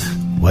Beyond.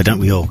 Why don't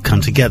we all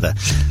come together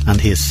and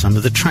hear some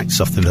of the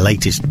tracks off the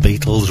latest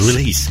Beatles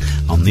release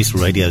on this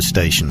radio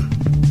station.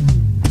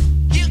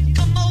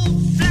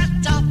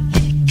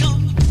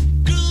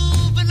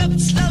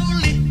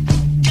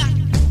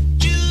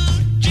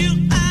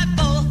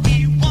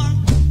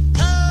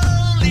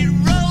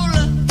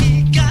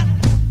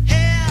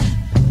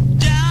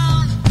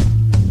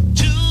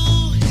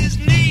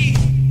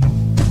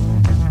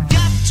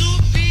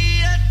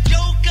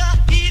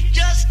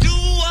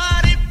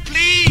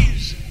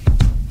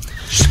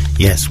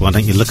 Yes, why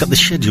don't you look up the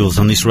schedules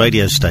on this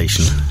radio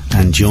station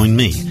and join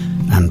me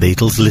and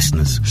Beatles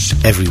listeners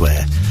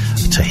everywhere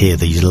to hear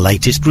the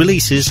latest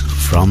releases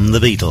from the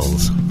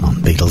Beatles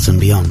on Beatles and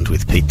Beyond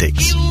with Pete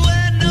Dix.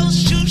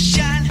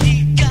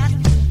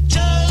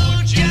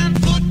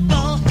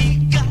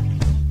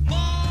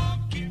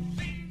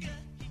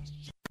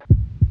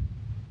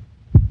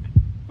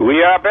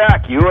 We are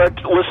back. You are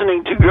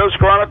listening to Ghost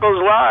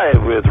Chronicles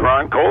Live with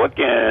Ron Kolick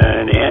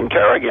and Ann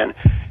Kerrigan.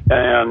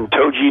 And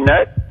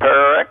TogiNet,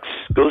 ParaX,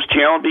 Ghost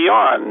Channel, and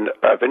beyond.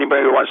 If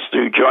anybody wants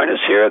to join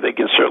us here, they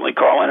can certainly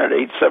call in at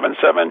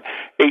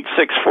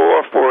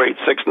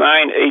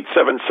 877-864-4869,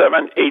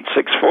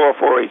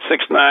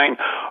 877-864-4869,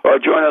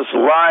 or join us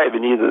live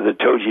in either the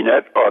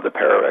TogiNet or the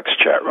ParaX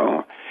chat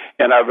room.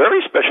 And our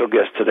very special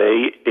guest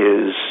today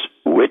is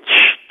witch,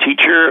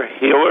 teacher,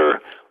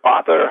 healer,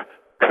 author,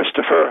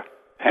 Christopher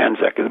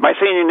Panczak. Am I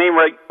saying your name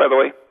right, by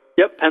the way?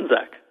 Yep,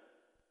 Panczak.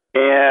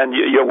 And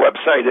your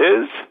website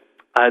is?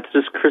 It's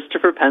just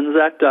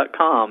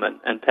ChristopherPanczak.com,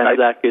 and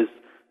Panczak is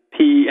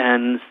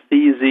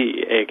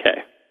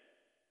P-N-C-Z-A-K.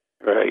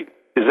 Right.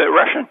 Is that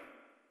Russian?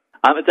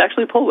 It's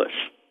actually Polish.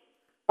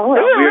 Oh,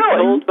 we're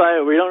told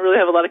we don't really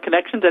have a lot of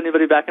connection to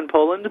anybody back in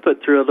Poland,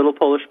 but through a little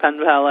Polish pen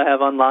pal I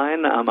have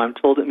online, I'm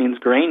told it means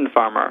grain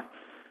farmer.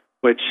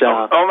 which...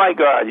 oh, my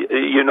God.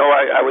 You know,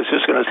 I was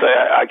just going to say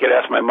I could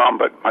ask my mom,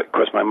 but of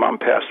course my mom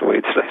passed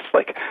away. It's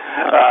like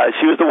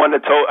she was the one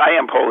that told... I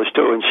am Polish,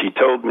 too, and she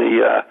told me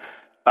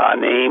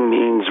name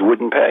means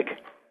wooden peg.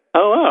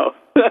 Oh, wow.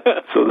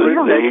 So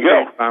there you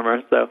go.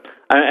 Farmer. So,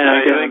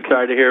 I'm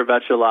sorry to hear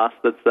about your loss.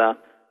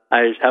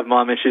 I have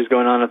mom issues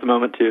going on at the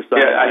moment, too, so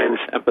I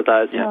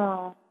empathize. Yeah.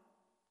 Oh.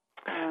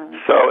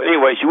 So,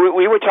 anyways,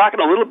 we were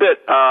talking a little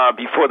bit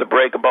before the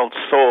break about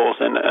souls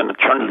and the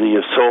trinity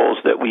of souls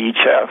that we each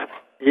have.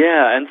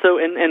 Yeah, and so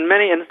in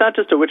many, and it's not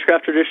just a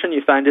witchcraft tradition,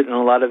 you find it in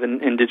a lot of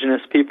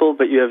indigenous people,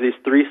 but you have these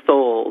three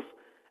souls.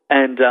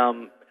 And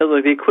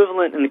like the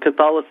equivalent in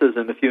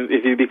Catholicism, if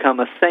you become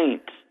a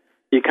saint,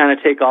 you kind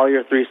of take all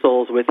your three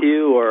souls with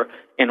you, or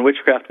in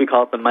witchcraft we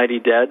call it the mighty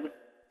dead,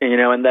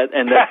 and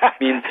that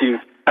means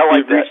you've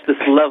reached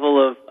this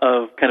level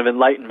of kind of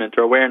enlightenment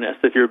or awareness.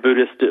 If you're a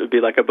Buddhist, it would be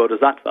like a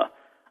bodhisattva.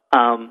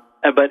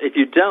 But if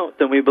you don't,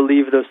 then we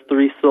believe those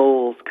three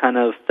souls kind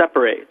of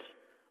separate.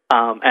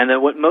 And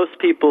then what most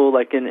people,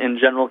 like in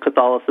general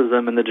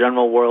Catholicism and the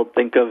general world,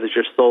 think of as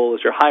your soul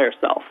as your higher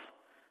self.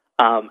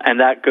 And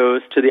that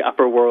goes to the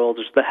upper world,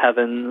 which is the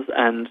heavens,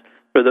 and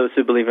for those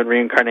who believe in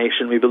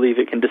reincarnation, we believe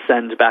it can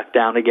descend back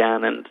down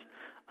again and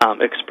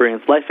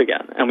experience life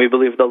again. And we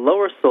believe the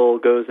lower soul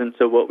goes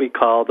into what we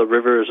call the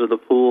rivers or the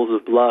pools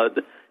of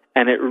blood,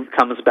 and it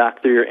comes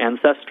back through your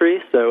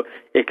ancestry, so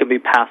it can be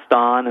passed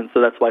on. And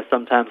so that's why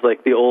sometimes,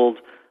 like the old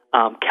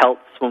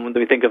Celts, when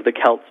we think of the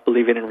Celts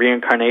believing in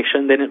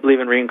reincarnation, they didn't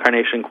believe in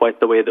reincarnation quite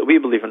the way that we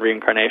believe in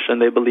reincarnation.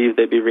 They believed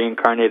they'd be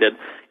reincarnated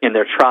in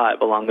their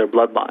tribe along their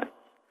bloodline.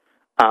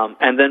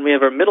 And then we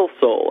have our middle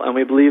soul, and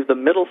we believe the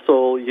middle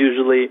soul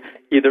usually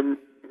either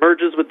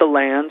merges with the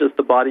land as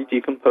the body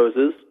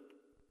decomposes.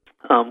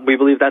 We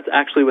believe that's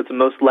actually what's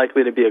most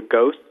likely to be a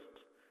ghost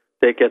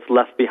that gets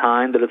left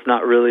behind, that it's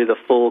not really the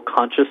full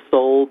conscious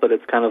soul, but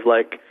it's kind of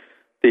like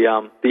the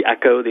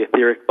echo, the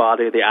etheric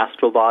body, the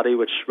astral body,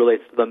 which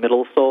relates to the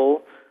middle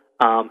soul.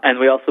 And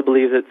we also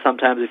believe that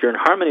sometimes if you're in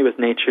harmony with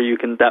nature,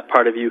 that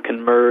part of you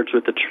can merge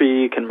with the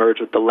tree, can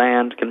merge with the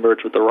land, can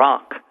merge with the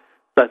rock.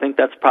 So I think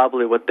that's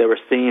probably what they were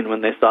seeing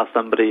when they saw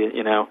somebody,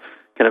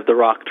 kind of the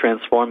rock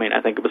transforming. I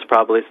think it was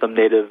probably some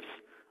native's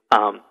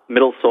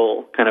middle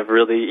soul kind of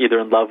really either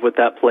in love with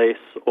that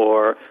place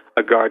or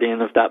a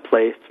guardian of that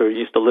place or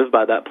used to live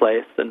by that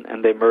place,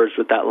 and they merged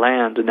with that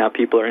land, and now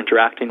people are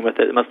interacting with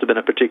it. It must have been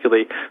a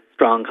particularly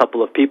strong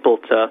couple of people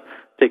to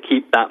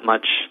keep that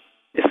much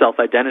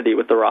self-identity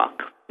with the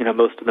rock.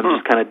 Most of them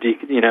just kind of,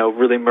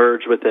 really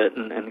merge with it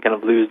and kind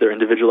of lose their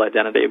individual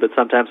identity. But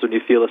sometimes when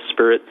you feel a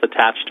spirit's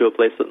attached to a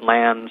place of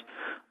land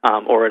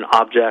or an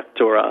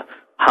object or a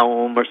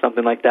home or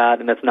something like that,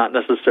 and it's not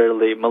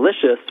necessarily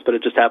malicious, but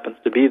it just happens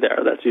to be there,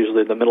 that's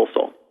usually the middle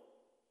soul.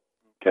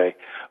 Okay.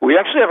 We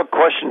actually have a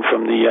question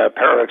from the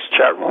Pararex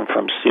chat room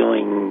from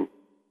Ceiling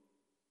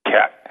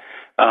Cat.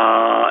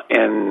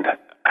 And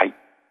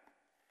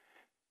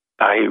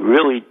I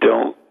really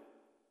don't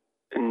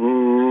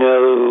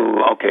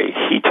know. Okay,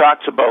 he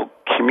talks about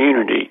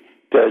community.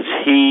 Does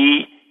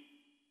he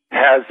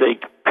has a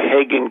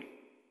pagan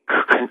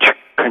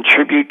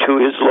contribute to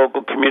his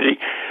local community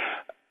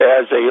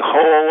as a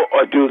whole,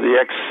 or do they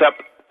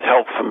accept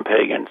help from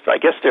pagans? I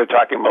guess they're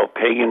talking about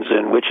pagans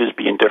and witches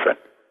being different.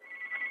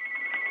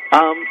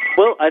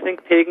 Well, I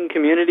think pagan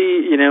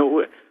community,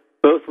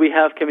 both we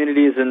have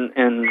communities in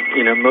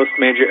most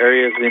major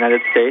areas of the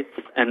United States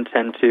and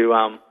tend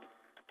to,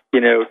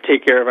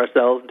 take care of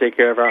ourselves and take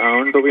care of our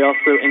own, but we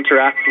also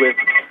interact with,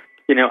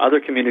 other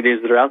communities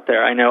that are out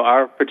there. I know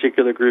our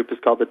particular group is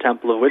called the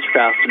Temple of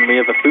Witchcraft, and we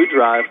have a food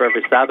drive for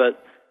every Sabbath,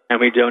 and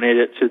we donate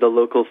it to the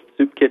local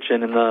soup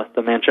kitchen in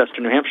the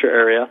Manchester, New Hampshire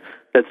area.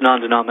 That's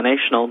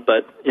non-denominational,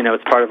 but,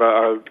 it's part of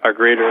our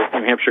greater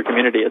New Hampshire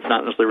community. It's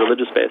not necessarily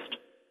religious-based.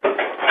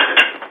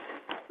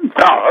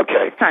 Oh,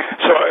 okay.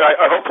 So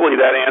hopefully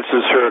that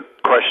answers her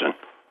question.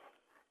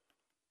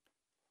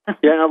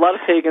 Yeah, and a lot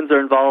of pagans are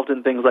involved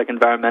in things like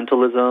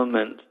environmentalism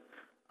and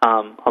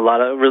a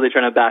lot of really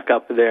trying to back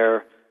up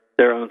their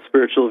own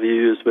spiritual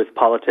views with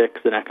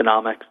politics and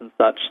economics and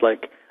such.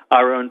 Like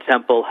our own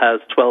temple has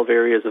 12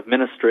 areas of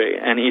ministry,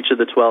 and each of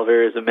the 12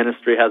 areas of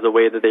ministry has a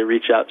way that they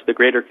reach out to the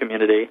greater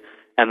community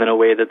and then a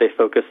way that they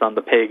focus on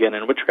the pagan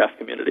and witchcraft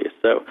communities.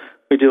 So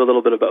we do a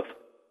little bit of both.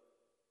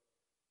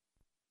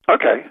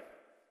 Okay.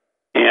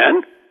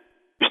 Ann,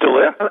 you still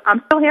there?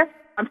 I'm still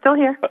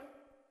here.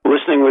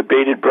 Listening with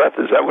bated breath,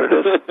 is that what it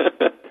is?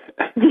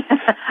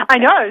 Yeah, I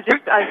know. I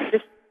was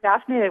just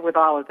fascinated with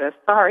all of this.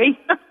 Sorry.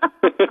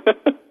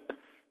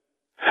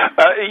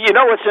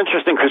 What's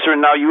interesting, Christopher?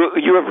 Now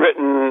you have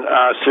written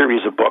a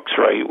series of books,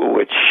 right?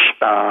 Which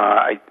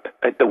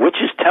the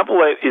Witch's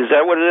Temple, is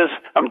that what it is?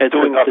 I'm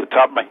doing off the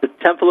top of my. The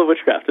Temple of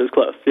Witchcraft is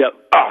close. Yep.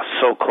 Oh,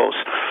 so close.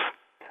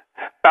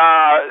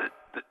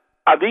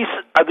 Are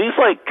these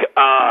like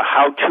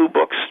how-to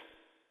books?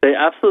 They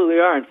absolutely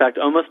are. In fact,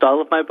 almost all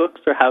of my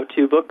books are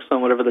how-to books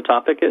on whatever the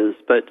topic is,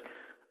 but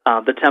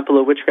the Temple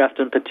of Witchcraft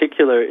in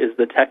particular is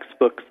the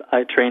textbooks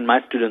I train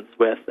my students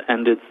with,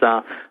 and it's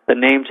the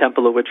name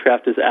Temple of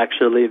Witchcraft is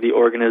actually the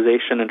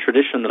organization and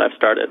tradition that I've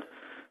started.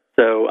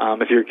 So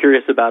if you're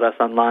curious about us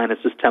online,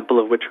 it's just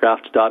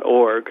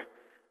templeofwitchcraft.org.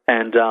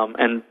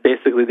 And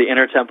basically the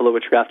Inner Temple of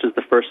Witchcraft is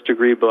the first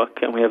degree book,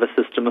 and we have a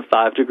system of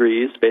 5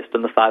 degrees based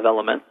on the 5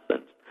 elements.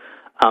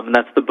 And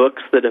that's the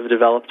books that have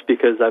developed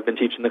because I've been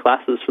teaching the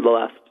classes for the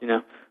last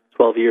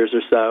 12 years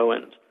or so.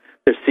 And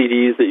there's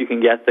CDs that you can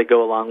get that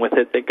go along with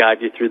it that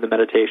guide you through the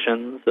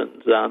meditations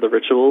and the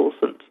rituals.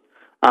 And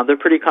they're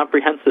pretty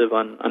comprehensive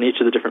on each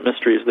of the different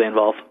mysteries they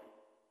involve.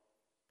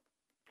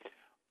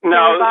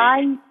 Now,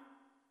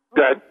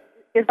 good.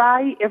 If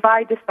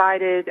I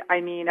decided,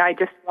 I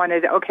just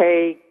wanted,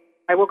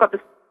 I woke up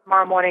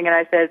tomorrow morning and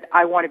I said,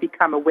 I want to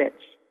become a witch.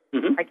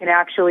 Mm-hmm. I can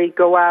actually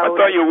go out. I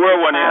thought you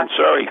were one, Ann.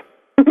 Sorry.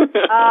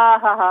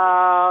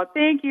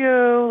 Thank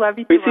you. Love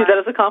you too We see much. that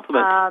as a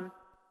compliment. All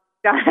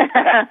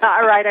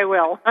right, I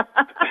will.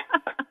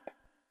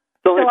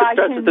 It's only if it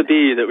starts with a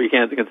B that we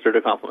can't consider it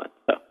a compliment.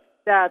 So.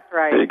 That's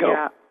right. There you go.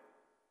 Yeah.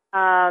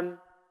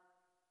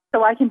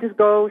 So I can just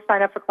go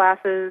sign up for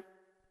classes,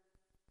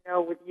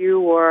 with you,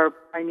 or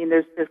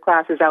there's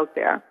classes out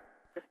there.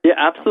 Yeah,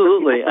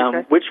 absolutely.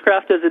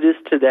 Witchcraft as it is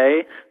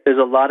today, there's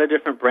a lot of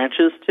different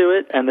branches to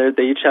it, and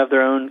they each have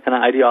their own kind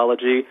of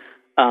ideology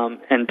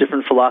and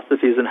different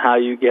philosophies in how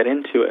you get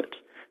into it.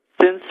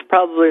 Since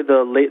probably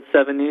the late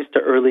 70s to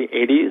early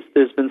 80s,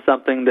 there's been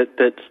something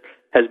that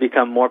has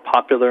become more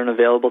popular and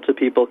available to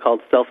people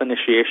called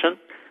self-initiation.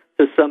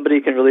 So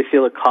somebody can really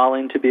feel a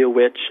calling to be a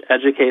witch,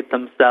 educate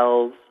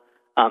themselves,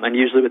 and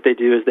usually what they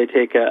do is they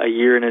take a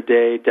year and a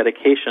day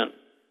dedication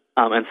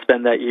and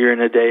spend that year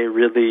and a day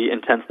really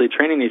intensely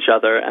training each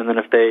other. And then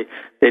if they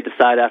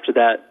decide after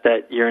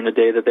that year and a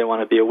day that they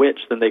want to be a witch,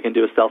 then they can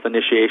do a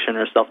self-initiation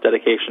or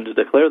self-dedication to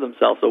declare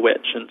themselves a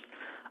witch. And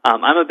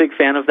I'm a big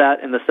fan of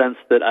that in the sense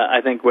that I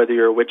think whether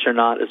you're a witch or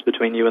not is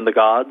between you and the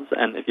gods.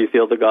 And if you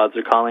feel the gods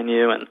are calling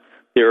you and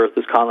the earth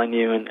is calling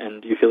you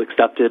and you feel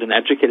accepted and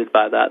educated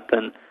by that,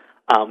 then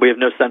we have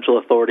no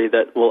central authority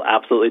that will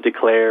absolutely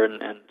declare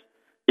and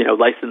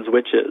license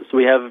witches.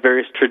 We have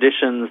various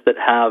traditions that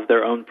have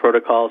their own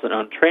protocols and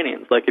own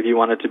trainings. Like if you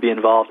wanted to be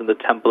involved in the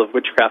Temple of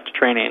Witchcraft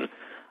training,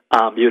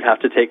 you'd have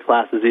to take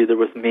classes either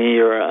with me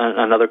or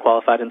another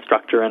qualified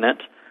instructor in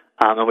it.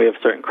 And we have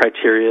certain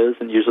criterias,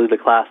 and usually the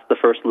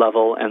first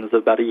level ends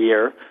about a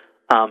year.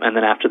 And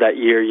then after that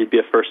year, you'd be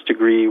a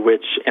first-degree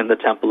witch in the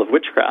Temple of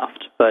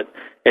Witchcraft. But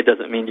it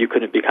doesn't mean you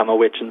couldn't become a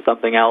witch in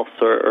something else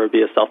or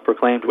be a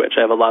self-proclaimed witch.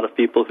 I have a lot of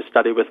people who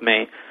study with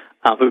me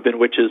who've been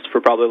witches for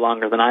probably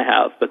longer than I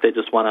have, but they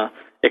just want to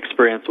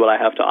experience what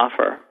I have to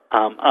offer.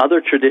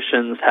 Other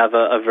traditions have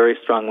a very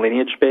strong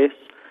lineage base.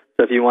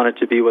 So if you wanted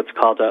to be what's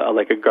called a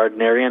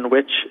Gardnerian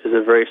witch, is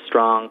a very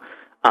strong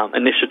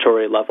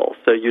initiatory level.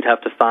 So you'd have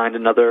to find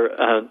another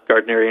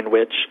Gardnerian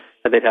witch,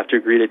 and they'd have to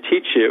agree to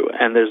teach you.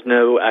 And there's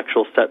no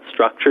actual set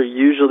structure.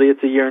 Usually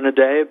it's a year and a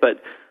day,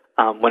 but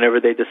whenever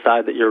they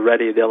decide that you're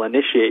ready, they'll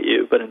initiate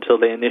you. But until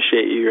they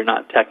initiate you, you're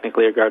not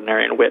technically a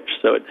Gardnerian witch.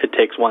 So it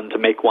takes one to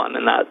make one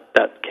in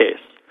that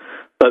case.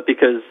 But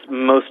because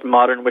most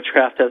modern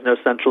witchcraft has no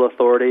central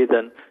authority,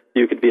 then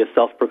you could be a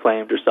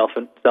self-proclaimed or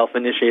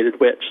self-initiated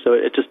witch. So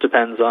it just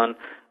depends on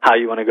how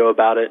you want to go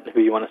about it and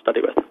who you want to study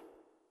with.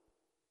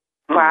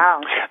 Wow.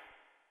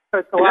 So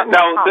it's a lot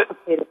more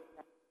complicated.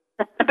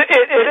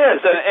 It is,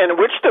 and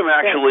witchdom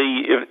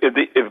actually,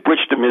 if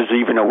witchdom is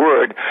even a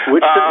word.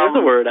 Witchdom is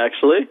a word,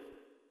 actually.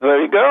 There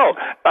you go.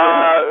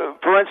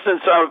 For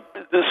instance,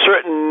 there's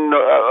certain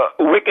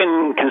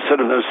Wiccan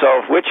consider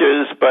themselves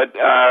witches, but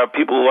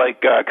people like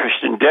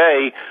Christian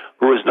Day,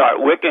 who is not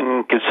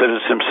Wiccan,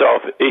 considers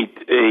himself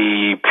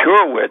a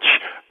pure witch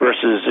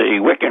versus a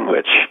Wiccan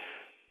witch.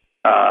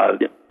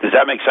 Does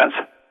that make sense?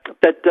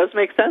 That does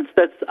make sense.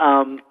 That's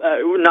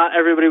not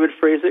everybody would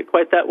phrase it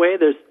quite that way.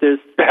 There's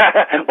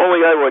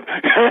only I would.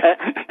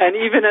 And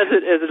even as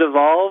it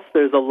evolves,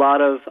 there's a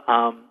lot of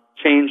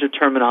change of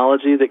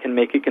terminology that can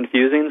make it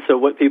confusing. So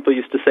what people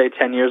used to say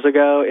 10 years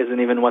ago isn't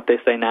even what they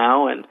say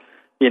now. And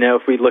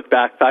if we look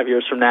back 5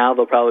 years from now,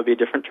 there'll probably be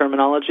different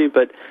terminology.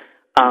 But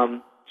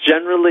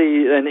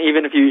generally, and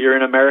even if you're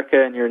in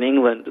America and you're in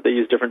England, they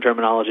use different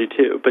terminology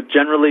too. But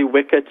generally,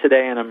 Wicca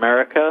today in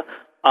America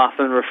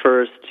often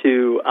refers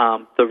to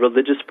the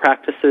religious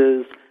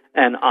practices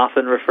and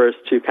often refers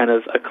to kind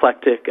of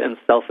eclectic and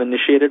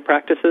self-initiated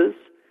practices.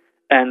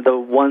 And the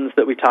ones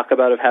that we talk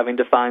about of having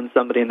to find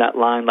somebody in that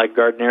line, like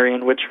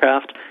Gardnerian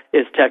witchcraft,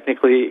 is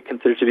technically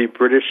considered to be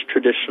British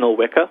traditional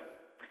Wicca.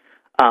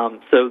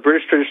 So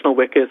British traditional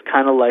Wicca is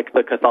kind of like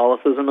the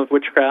Catholicism of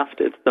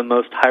witchcraft. It's the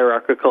most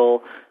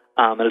hierarchical,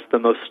 and it's the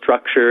most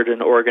structured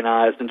and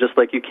organized. And just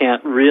like you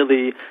can't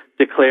really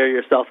declare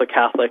yourself a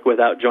Catholic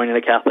without joining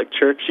a Catholic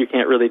church, you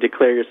can't really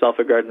declare yourself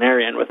a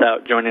Gardnerian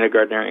without joining a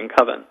Gardnerian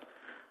coven.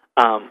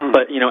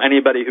 But,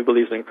 anybody who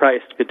believes in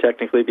Christ could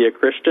technically be a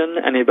Christian.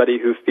 Anybody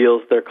who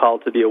feels they're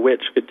called to be a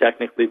witch could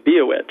technically be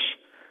a witch.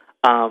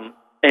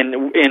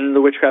 And in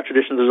the witchcraft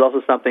traditions, there's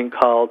also something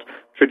called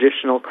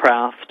traditional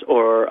craft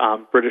or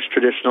British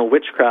traditional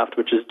witchcraft,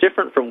 which is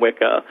different from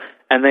Wicca.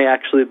 And they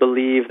actually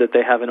believe that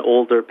they have an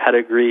older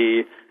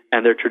pedigree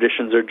and their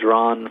traditions are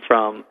drawn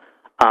from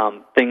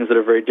things that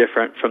are very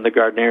different from the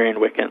Gardnerian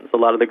Wiccans. A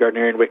lot of the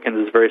Gardnerian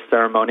Wiccans is very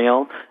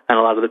ceremonial, and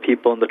a lot of the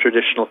people in the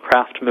traditional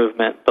craft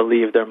movement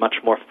believe they're much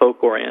more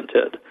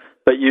folk-oriented.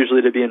 But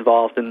usually to be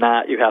involved in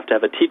that, you have to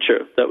have a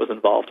teacher that was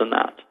involved in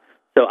that.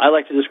 So I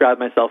like to describe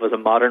myself as a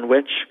modern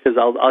witch because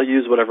I'll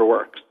use whatever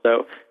works.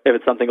 So if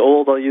it's something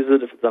old, I'll use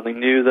it. If it's something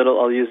new,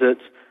 I'll use it.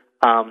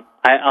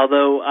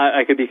 Although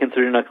I could be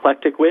considered an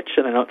eclectic witch,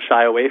 and I don't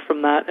shy away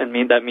from that, and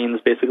that means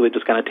basically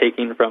just kind of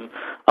taking from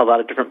a lot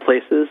of different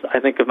places. I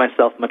think of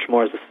myself much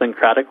more as a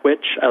syncretic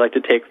witch. I like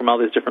to take from all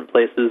these different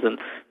places and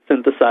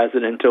synthesize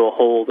it into a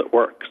whole that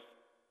works.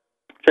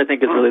 Which I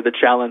think is really the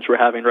challenge we're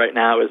having right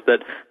now, is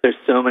that there's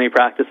so many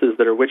practices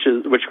that are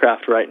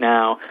witchcraft right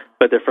now,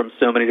 but they're from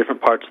so many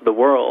different parts of the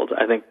world.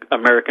 I think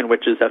American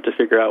witches have to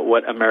figure out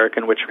what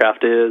American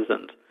witchcraft is,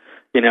 and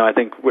I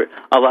think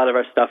a lot of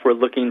our stuff we're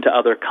looking to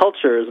other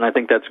cultures, and I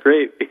think that's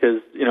great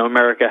because,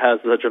 America has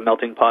such a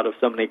melting pot of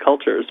so many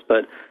cultures,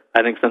 but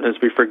I think sometimes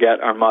we forget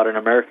our modern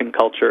American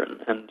culture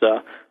and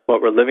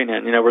what we're living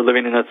in. We're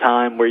living in a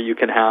time where you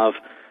can have,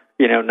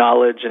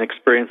 knowledge and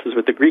experiences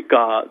with the Greek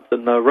gods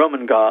and the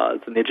Roman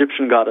gods and the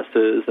Egyptian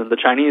goddesses and the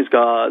Chinese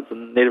gods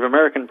and Native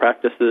American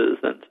practices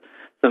and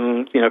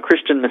some,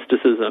 Christian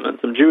mysticism and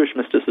some Jewish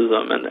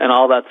mysticism and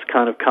all that's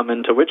kind of come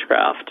into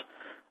witchcraft.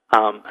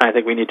 And I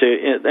think we need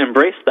to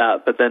embrace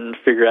that, but then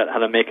figure out how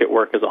to make it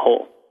work as a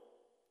whole.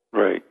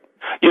 Right.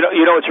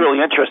 It's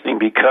really interesting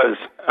because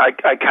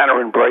I kind of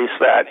embrace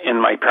that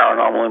in my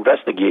paranormal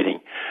investigating.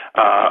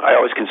 I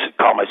always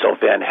call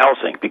myself Van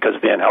Helsing because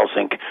Van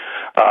Helsing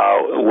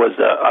was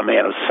a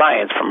man of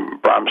science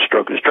from Bram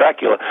Stoker's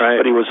Dracula, right.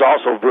 But he was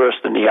also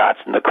versed in the arts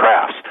and the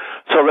crafts.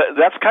 So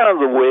that's kind of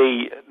the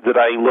way that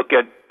I look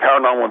at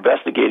paranormal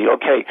investigating.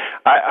 Okay,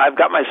 I've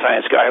got my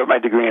science. I have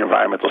my degree in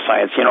environmental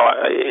science.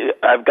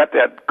 I've got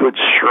that good,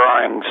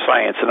 strong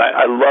science, and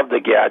I love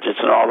the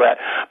gadgets and all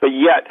that. But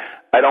yet,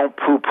 I don't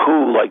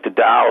poo-poo like the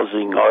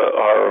dowsing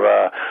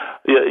or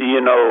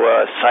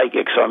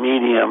psychics or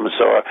mediums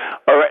or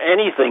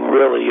anything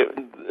really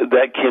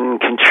that can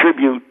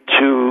contribute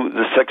to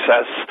the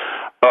success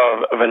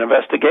of an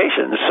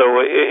investigation. So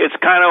it's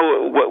kind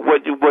of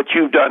what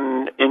you've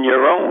done in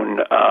your own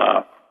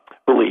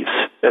beliefs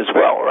as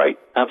well, right?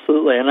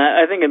 Absolutely. And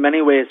I think in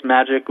many ways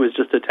magic was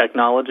just a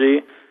technology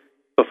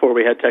before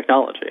we had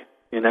technology.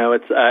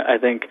 I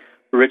think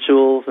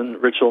rituals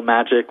and ritual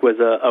magic was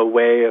a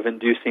way of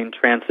inducing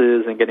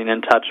trances and getting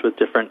in touch with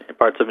different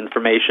parts of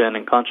information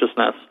and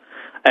consciousness.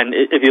 And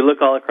if you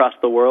look all across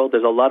the world,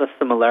 there's a lot of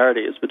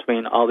similarities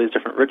between all these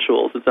different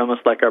rituals. It's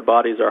almost like our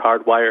bodies are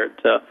hardwired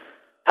to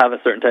have a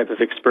certain type of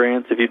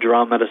experience. If you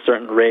drum at a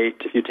certain rate,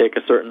 if you take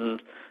a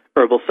certain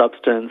herbal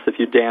substance, if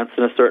you dance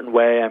in a certain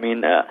way. I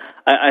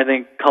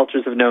think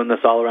cultures have known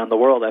this all around the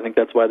world. I think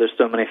that's why there's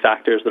so many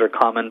factors that are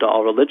common to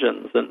all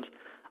religions. And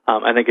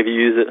I think if you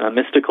use it in a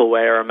mystical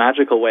way or a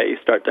magical way, you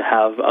start to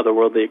have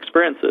otherworldly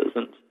experiences.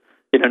 And,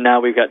 now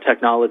we've got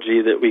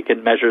technology that we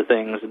can measure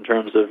things in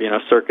terms of,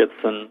 circuits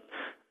and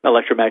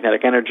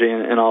electromagnetic energy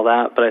and all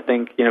that. But I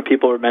think,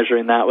 people were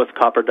measuring that with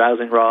copper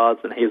dowsing rods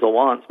and hazel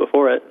wands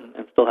before it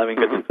and still having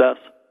good success.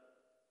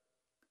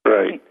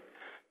 Right.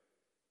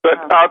 But,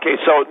 okay,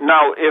 so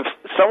now if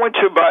someone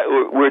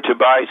were to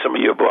buy some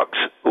of your books,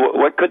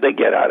 what could they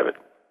get out of it?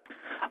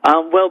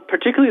 Well,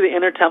 particularly the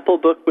Inner Temple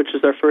book, which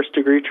is our first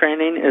degree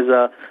training, is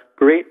a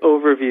great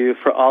overview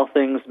for all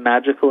things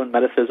magical and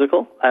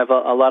metaphysical. I have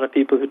a lot of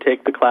people who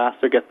take the class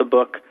or get the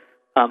book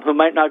who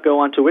might not go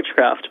on to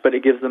witchcraft, but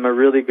it gives them a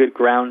really good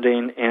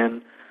grounding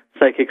in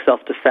psychic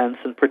self-defense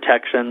and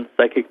protection,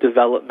 psychic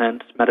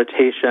development,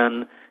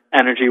 meditation,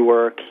 energy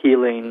work,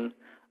 healing,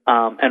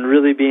 and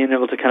really being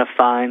able to kind of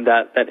find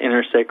that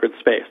inner sacred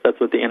space. That's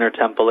what the Inner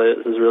Temple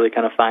is really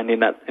kind of finding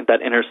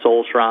that inner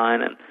soul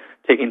shrine and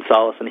taking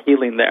solace and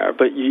healing there.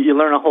 But you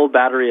learn a whole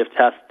battery of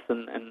tests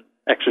and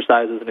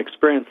exercises and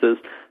experiences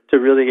to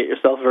really get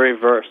yourself very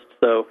versed.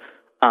 So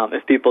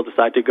if people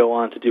decide to go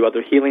on to do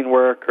other healing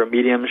work or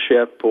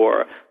mediumship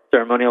or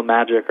ceremonial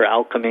magic or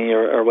alchemy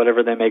or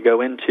whatever they may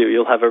go into,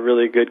 you'll have a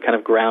really good kind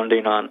of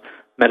grounding on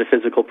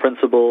metaphysical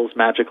principles,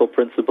 magical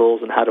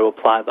principles, and how to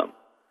apply them.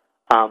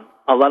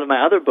 A lot of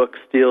my other books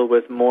deal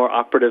with more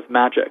operative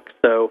magic.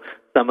 So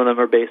some of them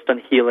are based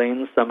on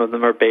healing, some of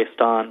them are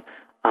based on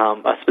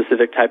a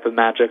specific type of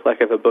magic. Like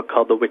I have a book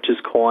called The Witch's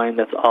Coin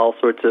that's all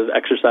sorts of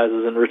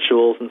exercises and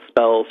rituals and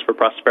spells for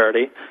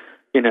prosperity,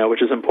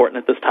 which is important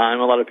at this time.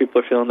 A lot of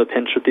people are feeling the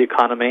pinch with the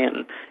economy,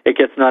 and it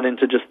gets not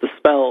into just the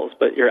spells,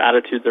 but your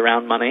attitudes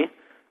around money.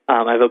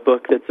 I have a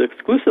book that's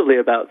exclusively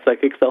about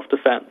psychic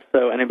self-defense,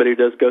 so anybody who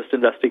does ghost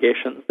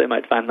investigations, they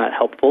might find that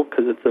helpful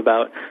because it's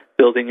about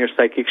building your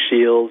psychic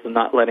shields and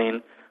not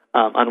letting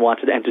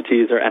unwanted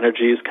entities or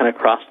energies kind of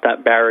cross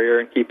that barrier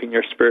and keeping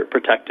your spirit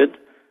protected.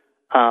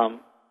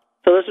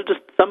 So those are just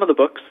some of the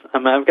books.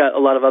 I've got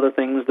a lot of other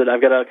things that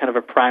I've got a kind of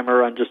a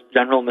primer on just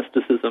general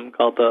mysticism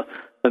called the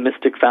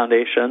Mystic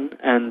Foundation,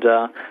 and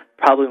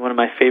probably one of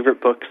my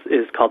favorite books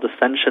is called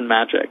Ascension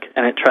Magic,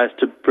 and it tries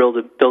to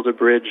build a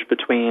bridge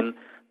between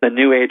the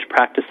New Age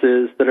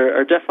practices that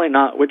are definitely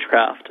not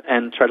witchcraft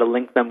and try to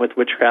link them with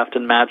witchcraft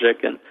and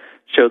magic and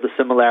show the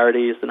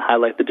similarities and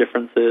highlight the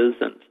differences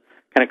and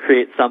kind of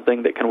create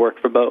something that can work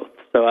for both.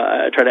 So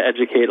I try to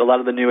educate. A lot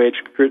of the New Age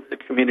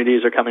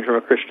communities are coming from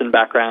a Christian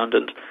background,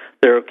 and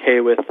they're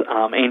okay with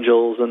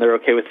angels and they're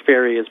okay with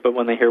fairies, but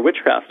when they hear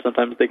witchcraft,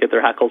 sometimes they get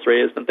their hackles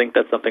raised and think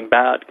that's something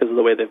bad because of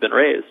the way they've been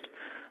raised.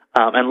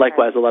 And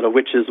likewise, a lot of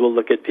witches will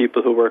look at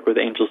people who work with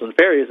angels and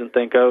fairies and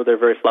think, oh, they're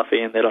very fluffy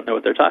and they don't know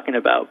what they're talking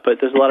about. But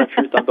there's a lot of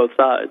truth on both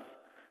sides.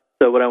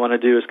 So what I want to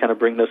do is kind of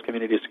bring those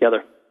communities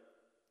together.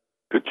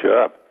 Good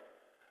job.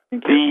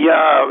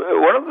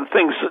 One of the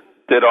things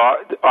that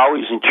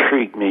always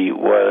intrigued me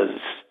was,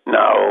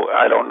 now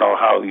I don't know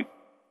how you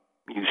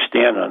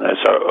stand on this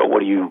or what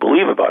do you even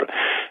believe about it,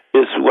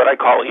 is what I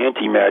call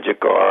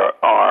anti-magic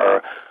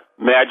or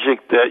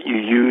magic that you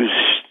use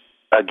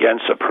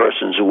against a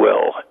person's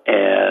will,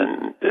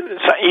 and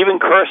even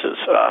curses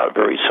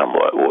very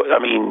somewhat. I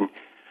mean,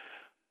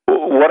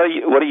 what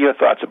are your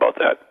thoughts about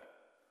that?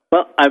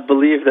 Well, I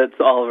believe that's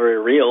all very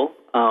real.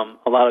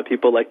 A lot of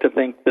people like to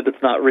think that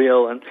it's not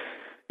real and,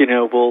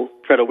 will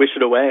try to wish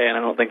it away, and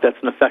I don't think that's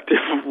an effective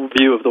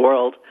view of the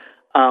world.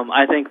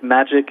 I think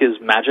magic is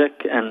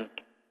magic, and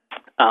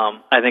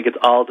I think it's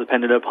all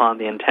dependent upon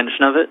the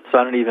intention of it, so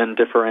I don't even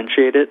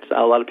differentiate it.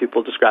 A lot of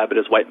people describe it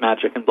as white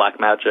magic and black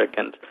magic,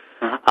 and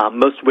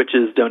most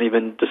witches don't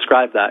even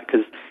describe that,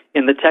 because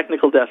in the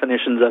technical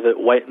definitions of it,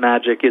 white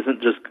magic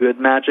isn't just good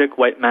magic.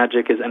 White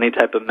magic is any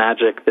type of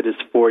magic that is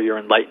for your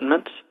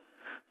enlightenment.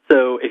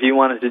 So if you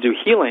wanted to do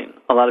healing,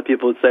 a lot of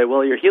people would say,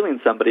 well, you're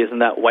healing somebody, isn't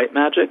that white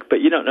magic? But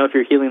you don't know if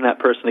you're healing that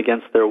person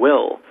against their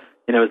will.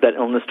 Is that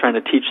illness trying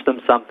to teach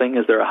them something?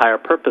 Is there a higher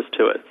purpose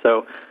to it?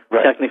 So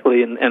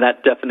technically, in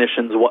that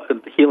definition,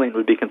 healing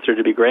would be considered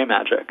to be gray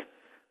magic.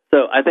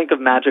 So I think of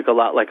magic a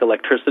lot like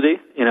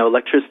electricity.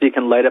 Electricity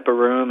can light up a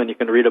room and you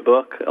can read a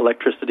book.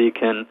 Electricity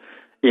can,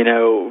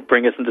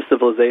 bring us into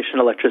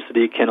civilization.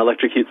 Electricity can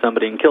electrocute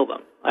somebody and kill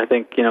them. I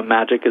think,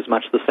 magic is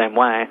much the same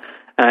way.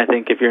 And I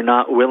think if you're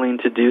not willing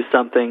to do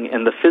something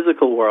in the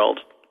physical world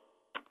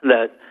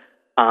that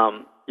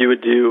you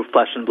would do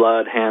flesh and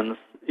blood, hands,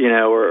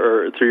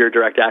 or through your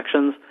direct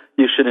actions,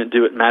 you shouldn't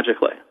do it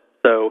magically.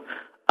 So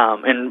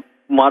in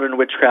modern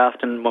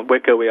witchcraft and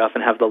Wicca, we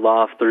often have the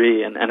law of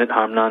three, and it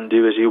harm none,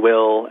 do as you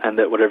will, and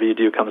that whatever you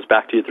do comes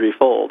back to you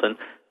threefold. And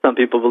some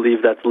people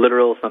believe that's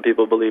literal. Some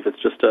people believe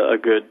it's just a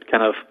good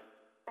kind of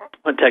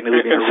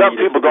technically. And some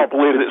people don't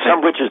believe it.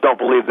 Some witches don't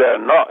believe that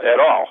at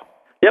all.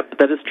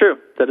 Yep, that is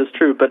true. That is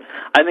true. But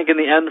I think in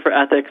the end, for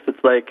ethics, it's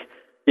like,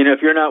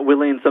 if you're not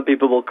willing, some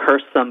people will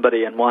curse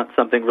somebody and want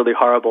something really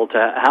horrible to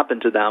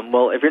happen to them.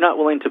 Well, if you're not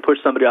willing to push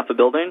somebody off a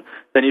building,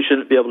 then you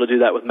shouldn't be able to do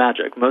that with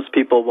magic. Most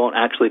people won't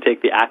actually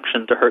take the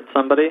action to hurt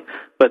somebody,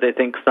 but they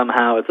think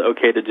somehow it's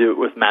okay to do it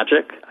with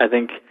magic. I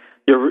think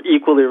you're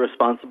equally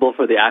responsible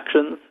for the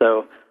actions,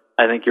 so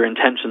I think your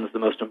intention is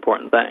the most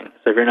important thing.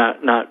 So if you're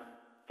not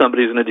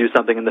somebody's going to do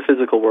something in the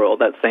physical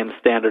world, that same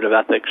standard of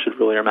ethics should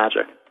rule your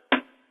magic.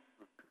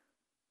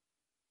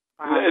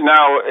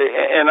 Now,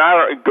 in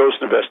our ghost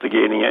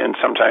investigating, and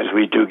sometimes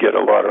we do get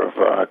a lot of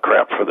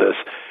crap for this,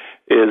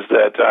 is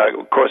that,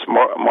 of course,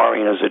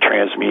 Maureen is a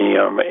trans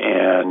medium,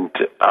 and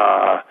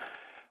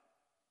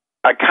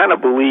I kind of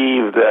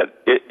believe that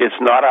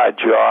it's not our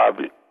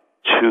job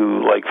to,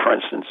 like, for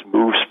instance,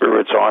 move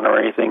spirits on or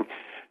anything.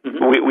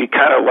 Mm-hmm. We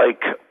kind of,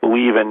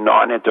 believe in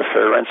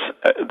non-interference,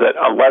 that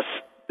unless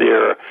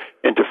they're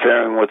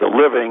interfering with the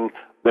living,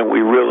 then we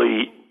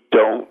really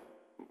don't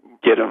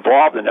get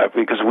involved in that,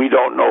 because we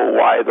don't know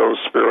why those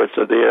spirits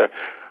are there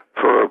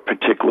for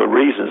particular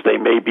reasons. They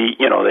may be,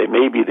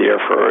 there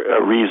for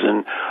a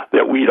reason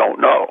that we don't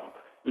know.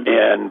 Mm-hmm.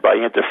 And by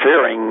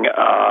interfering,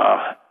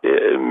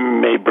 it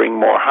may bring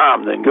more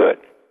harm than good.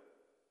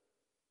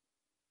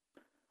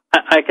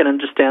 I can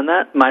understand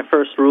that. My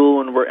first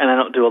rule, and I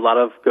don't do a lot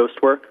of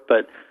ghost work,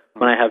 but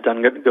when I have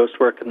done ghost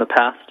work in the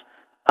past,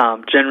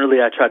 generally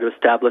I try to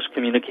establish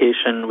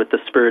communication with the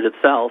spirit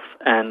itself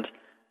and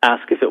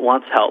ask if it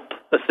wants help,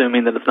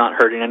 assuming that it's not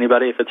hurting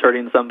anybody. If it's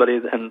hurting somebody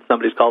and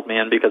somebody's called me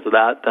in because of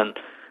that, then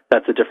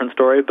that's a different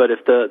story. But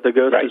if the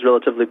ghost is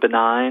relatively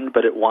benign,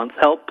 but it wants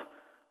help,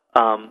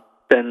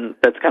 then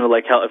that's kind of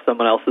like how if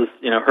someone else is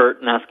hurt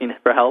and asking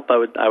for help, I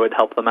would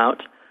help them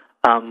out.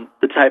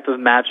 The type of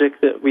magic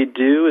that we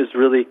do is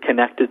really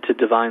connected to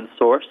divine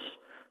source.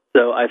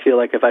 So I feel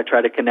like if I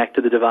try to connect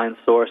to the divine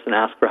source and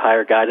ask for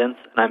higher guidance,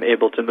 and I'm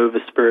able to move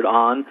a spirit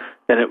on,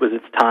 then it was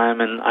its time,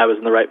 and I was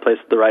in the right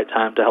place at the right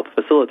time to help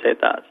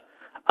facilitate that.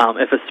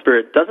 If a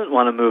spirit doesn't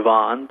want to move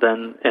on,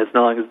 then as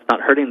long as it's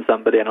not hurting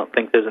somebody, I don't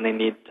think there's any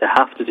need to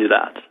have to do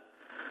that.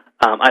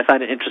 I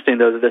find it interesting,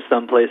 though, that there's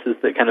some places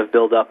that kind of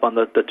build up on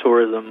the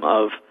tourism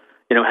of,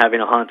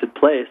 having a haunted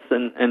place,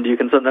 and you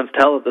can sometimes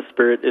tell that the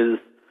spirit is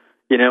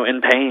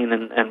in pain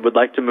and would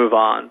like to move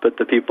on, but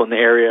the people in the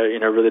area,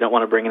 really don't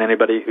want to bring in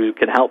anybody who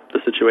can help the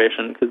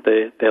situation because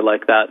they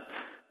like that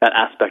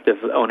aspect of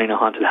owning a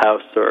haunted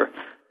house or,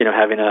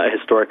 having a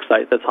historic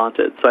site that's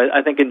haunted. So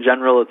I think in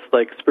general, it's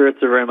like spirits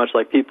are very much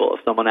like people.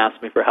 If someone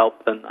asks me for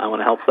help, then I want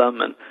to help them,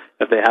 and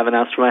if they haven't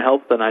asked for my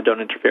help, then I don't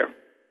interfere.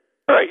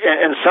 Right,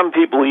 and some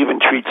people even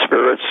treat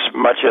spirits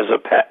much as a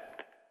pet.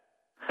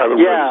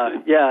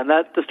 Yeah, and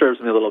that disturbs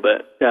me a little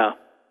bit. Yeah.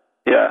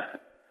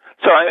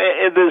 So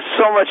there's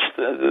so much.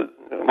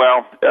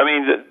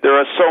 There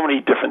are so many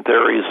different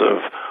theories of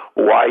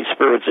why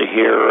spirits are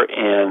here,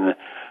 and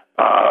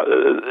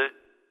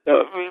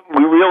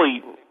we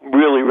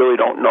really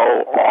don't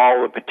know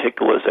all the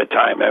particulars at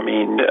time. I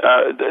mean,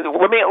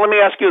 let me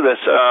ask you this.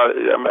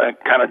 I'm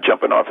kind of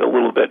jumping off a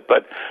little bit,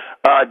 but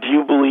do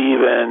you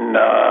believe in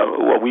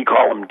what we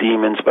call them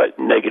demons, but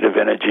negative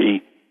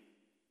energy?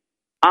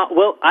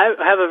 Well, I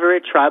have a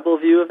very tribal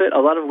view of it. A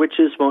lot of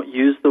witches won't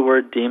use the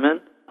word demon.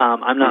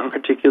 I'm not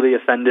particularly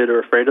offended or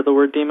afraid of the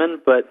word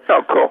demon, but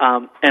cool.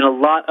 And a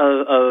lot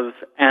of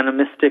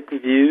animistic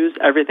views,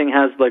 everything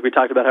has, like we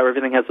talked about, how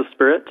everything has a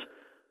spirit.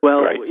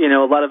 Well, right.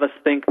 A lot of us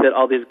think that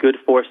all these good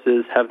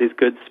forces have these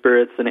good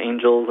spirits and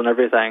angels and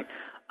everything,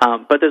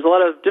 but there's a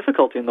lot of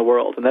difficulty in the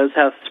world, and those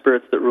have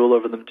spirits that rule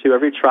over them too.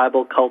 Every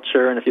tribal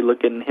culture, and if you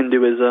look in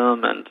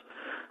Hinduism and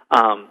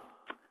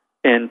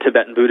in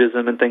Tibetan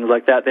Buddhism and things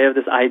like that, they have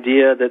this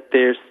idea that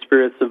there's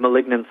spirits of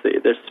malignancy,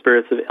 there's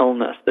spirits of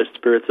illness, there's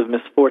spirits of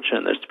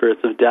misfortune, there's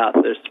spirits of death,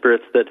 there's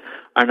spirits that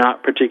are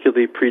not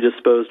particularly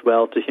predisposed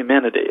well to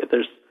humanity.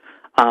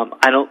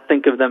 I don't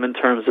think of them in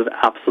terms of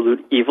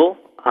absolute evil.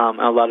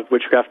 A lot of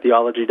witchcraft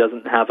theology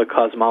doesn't have a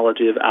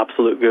cosmology of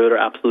absolute good or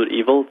absolute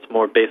evil. It's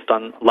more based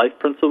on life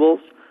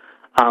principles.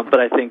 But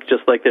I think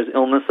just like there's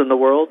illness in the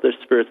world, there's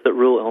spirits that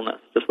rule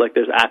illness. Just like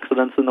there's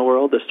accidents in the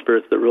world, there's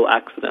spirits that rule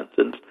accidents.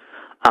 And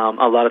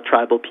a lot of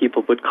tribal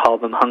people would call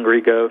them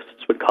hungry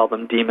ghosts, would call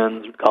them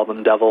demons, would call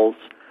them devils,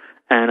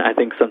 and I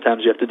think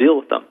sometimes you have to deal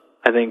with them.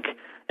 I think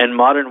in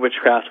modern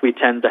witchcraft we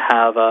tend to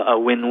have a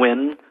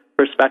win-win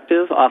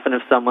perspective. Often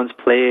if someone's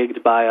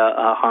plagued by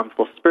a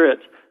harmful spirit,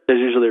 there's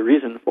usually a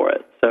reason for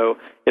it. So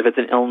if it's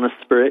an illness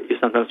spirit, you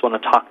sometimes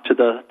want to talk to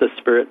the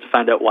spirit to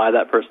find out why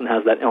that person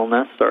has that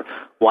illness or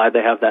why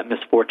they have that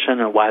misfortune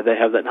or why they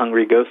have that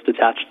hungry ghost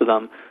attached to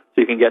them,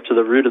 so you can get to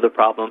the root of the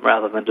problem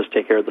rather than just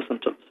take care of the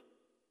symptoms.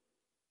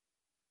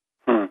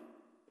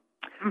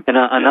 In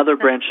another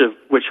branch of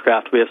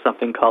witchcraft, we have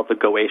something called the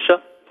Goetia.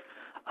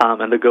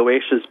 And the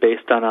Goetia is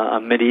based on a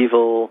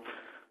medieval,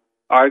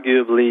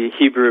 arguably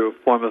Hebrew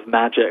form of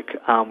magic,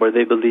 where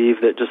they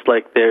believe that just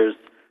like there's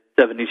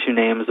 72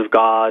 names of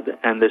God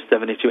and there's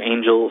 72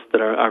 angels that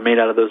are made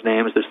out of those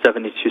names, there's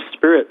 72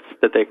 spirits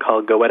that they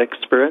call goetic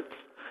spirits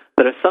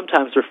that are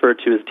sometimes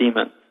referred to as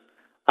demons.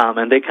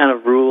 And they kind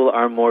of rule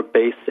our more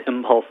base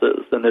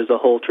impulses. And there's a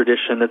whole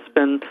tradition that's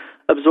been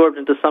absorbed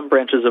into some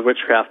branches of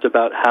witchcraft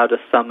about how to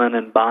summon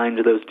and bind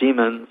those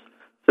demons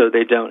so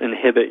they don't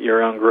inhibit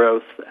your own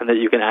growth and that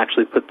you can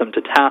actually put them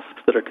to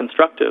tasks that are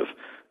constructive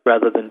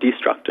rather than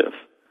destructive.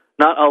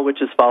 Not all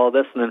witches follow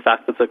this, and in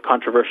fact it's a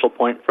controversial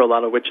point for a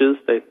lot of witches.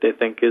 They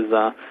think is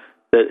that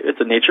it's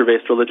a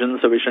nature-based religion,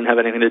 so we shouldn't have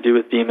anything to do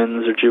with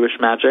demons or Jewish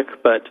magic,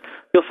 but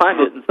you'll find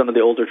it in some of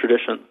the older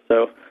traditions.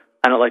 So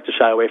I don't like to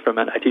shy away from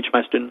it. I teach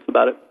my students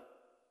about it.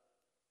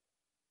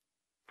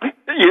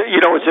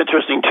 What's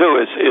interesting, too,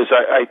 is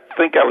I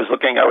think I was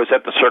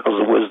at the Circles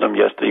of Wisdom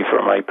yesterday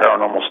for my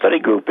paranormal study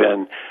group,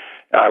 and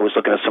I was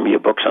looking at some of your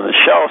books on the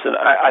shelves, and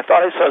I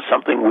thought I saw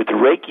something with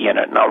Reiki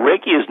in it. Now,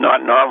 Reiki is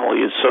not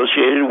normally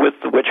associated with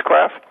the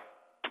witchcraft?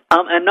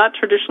 And not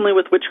traditionally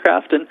with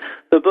witchcraft, and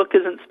the book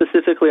isn't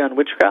specifically on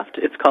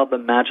witchcraft. It's called The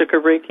Magic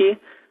of Reiki,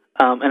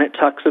 and it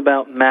talks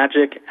about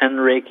magic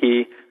and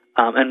Reiki.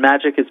 And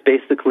magic is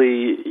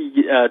basically,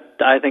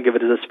 I think of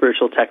it as a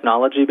spiritual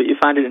technology, but you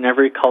find it in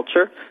every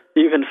culture.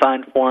 You can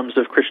find forms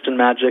of Christian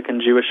magic and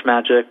Jewish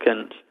magic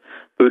and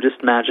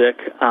Buddhist magic.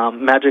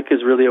 Magic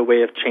is really a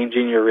way of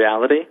changing your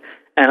reality.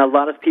 And a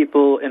lot of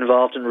people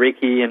involved in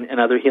Reiki and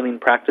other healing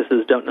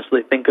practices don't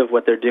necessarily think of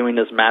what they're doing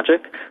as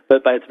magic,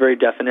 but by its very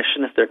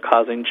definition, if they're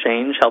causing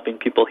change, helping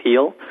people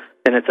heal,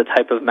 then it's a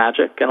type of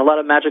magic. And a lot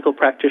of magical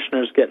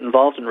practitioners get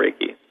involved in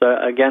Reiki. So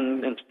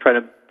again, in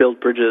trying to build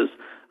bridges,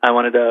 I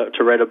wanted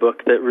to write a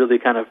book that really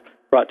kind of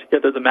brought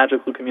together the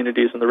magical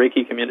communities and the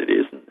Reiki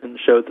communities and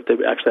showed that they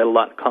actually had a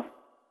lot in common.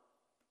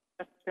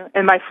 That's true.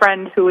 And my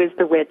friend who is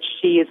the witch,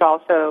 she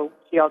also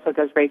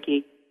does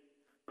Reiki.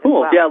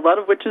 Cool. Well. Yeah, a lot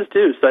of witches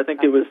do. So I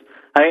think it was,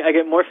 I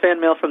get more fan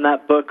mail from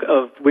that book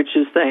of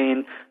witches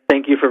saying,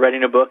 thank you for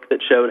writing a book that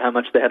showed how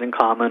much they had in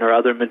common, or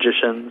other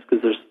magicians,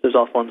 because there's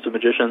all forms of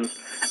magicians.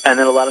 And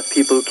then a lot of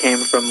people who came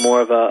from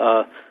more of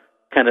a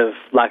kind of,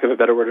 lack of a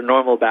better word, a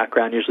normal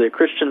background, usually a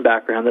Christian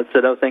background, that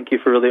said, oh, thank you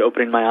for really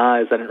opening my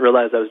eyes. I didn't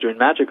realize I was doing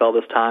magic all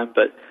this time,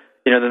 but,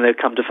 then they'd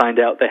come to find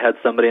out they had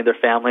somebody in their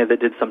family that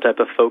did some type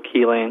of folk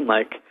healing,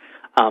 like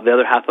the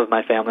other half of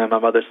my family on my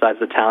mother's side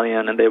is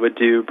Italian, and they would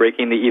do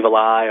breaking the evil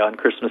eye on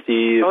Christmas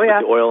Eve with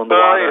the oil in the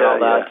water and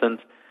all that, and,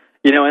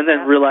 and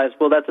then realize,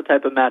 well, that's a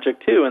type of magic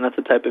too, and that's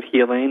a type of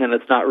healing, and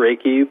it's not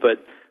Reiki,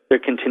 but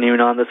they're continuing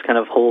on this kind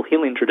of whole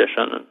healing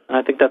tradition, and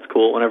I think that's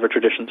cool whenever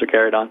traditions are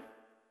carried on.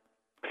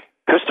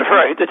 Christopher,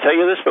 I hate to tell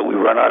you this, but we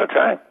run out of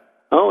time.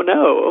 Oh,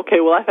 no. Okay,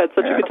 well, I've had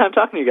such a good time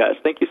talking to you guys.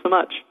 Thank you so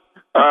much.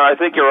 I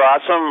think you're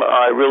awesome.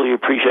 I really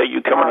appreciate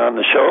you coming on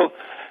the show.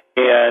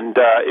 And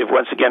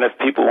if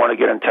people want to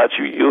get in touch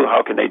with you,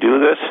 how can they do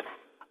this?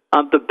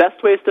 The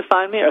best ways to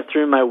find me are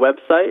through my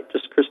website,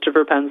 just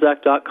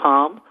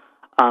ChristopherPenczak.com,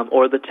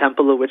 or the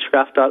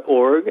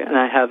templeofwitchcraft.org, and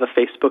I have a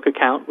Facebook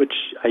account, which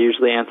I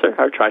usually answer,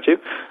 or try to.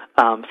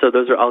 So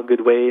those are all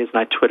good ways, and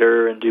I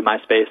Twitter and do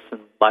MySpace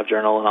and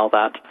LiveJournal and all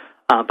that.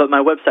 But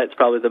my website's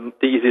probably the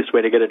easiest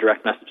way to get a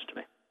direct message to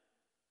me.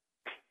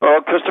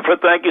 Well, Christopher,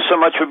 thank you so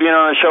much for being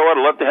on the show. I'd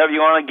love to have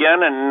you on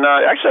again, and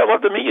actually, I'd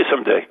love to meet you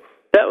someday.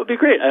 That would be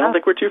great. I don't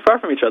think we're too far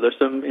from each other,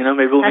 so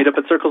maybe we'll meet up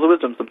at Circles of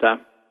Wisdom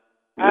sometime.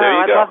 There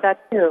you go. I'd love that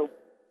too.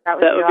 That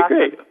would be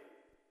great.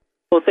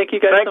 Well, thank you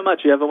guys so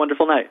much. You have a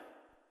wonderful night.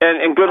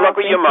 And good luck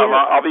with your mom.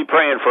 I'll be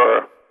praying for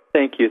her.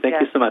 Thank you. Thank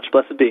you so much.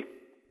 Blessed be.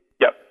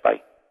 Yep.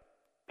 Bye.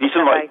 Peace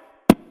and light.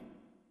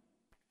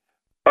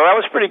 Well, that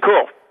was pretty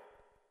cool.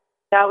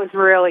 That was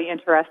really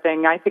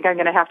interesting. I think I'm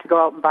going to have to go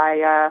out and buy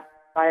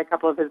a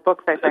couple of his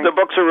books, I think. The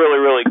books are really,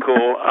 really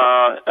cool.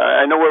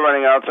 I know we're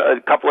running out.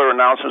 A couple of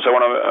announcements I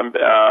want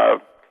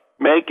to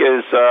make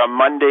is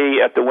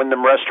Monday at the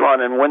Wyndham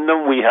Restaurant in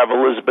Wyndham. We have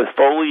Elizabeth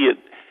Foley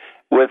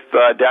with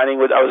Dining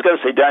with, I was going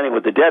to say Dining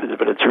with the Dead,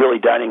 but it's really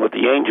Dining with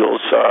the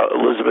Angels.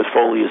 Elizabeth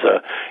Foley is an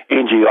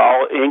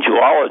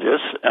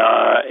angelologist.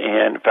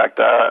 And in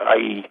fact,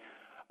 I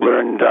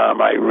learned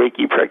my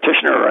Reiki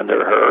practitioner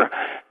under her.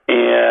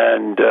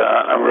 And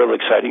I'm really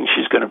excited.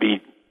 She's going to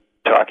be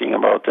talking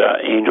about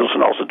angels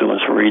and also doing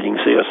some readings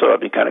here, so that'll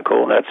be kind of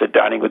cool. And that's at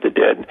Dining with the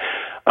Dead.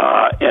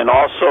 And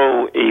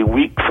also a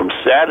week from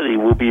Saturday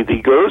will be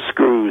the Ghost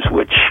Cruise,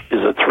 which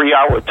is a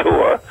 3-hour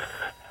tour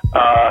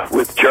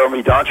with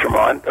Jeremy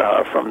D'Entremont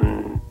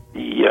from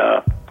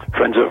the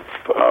Friends of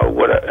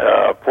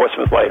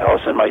Portsmouth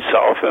Lighthouse and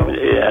myself,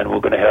 and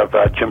we're going to have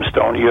Jim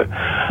Stone here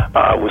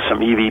with some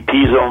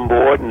EVPs on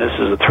board. And this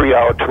is a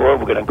 3-hour tour.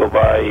 We're going to go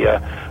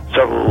by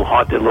several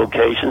haunted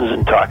locations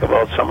and talk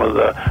about some of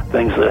the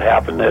things that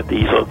happened at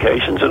these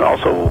locations, and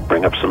also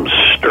bring up some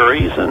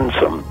stories and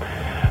some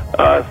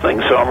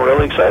things. So I'm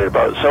really excited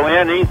about it. So,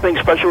 Ann, anything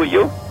special with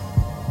you?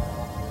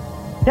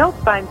 Nope,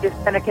 I'm just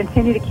going to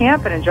continue to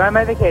camp and enjoy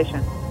my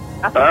vacation.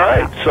 All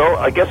right, so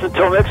I guess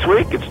until next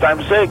week, it's time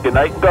to say good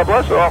night and God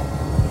bless all.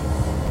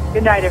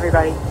 Good night,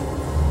 everybody.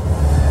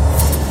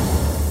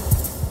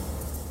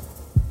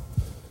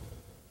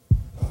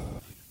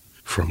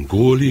 From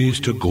ghoulies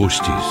to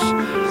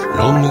ghosties,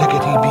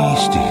 long-leggedy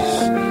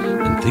beasties,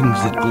 and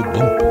things that go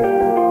bump.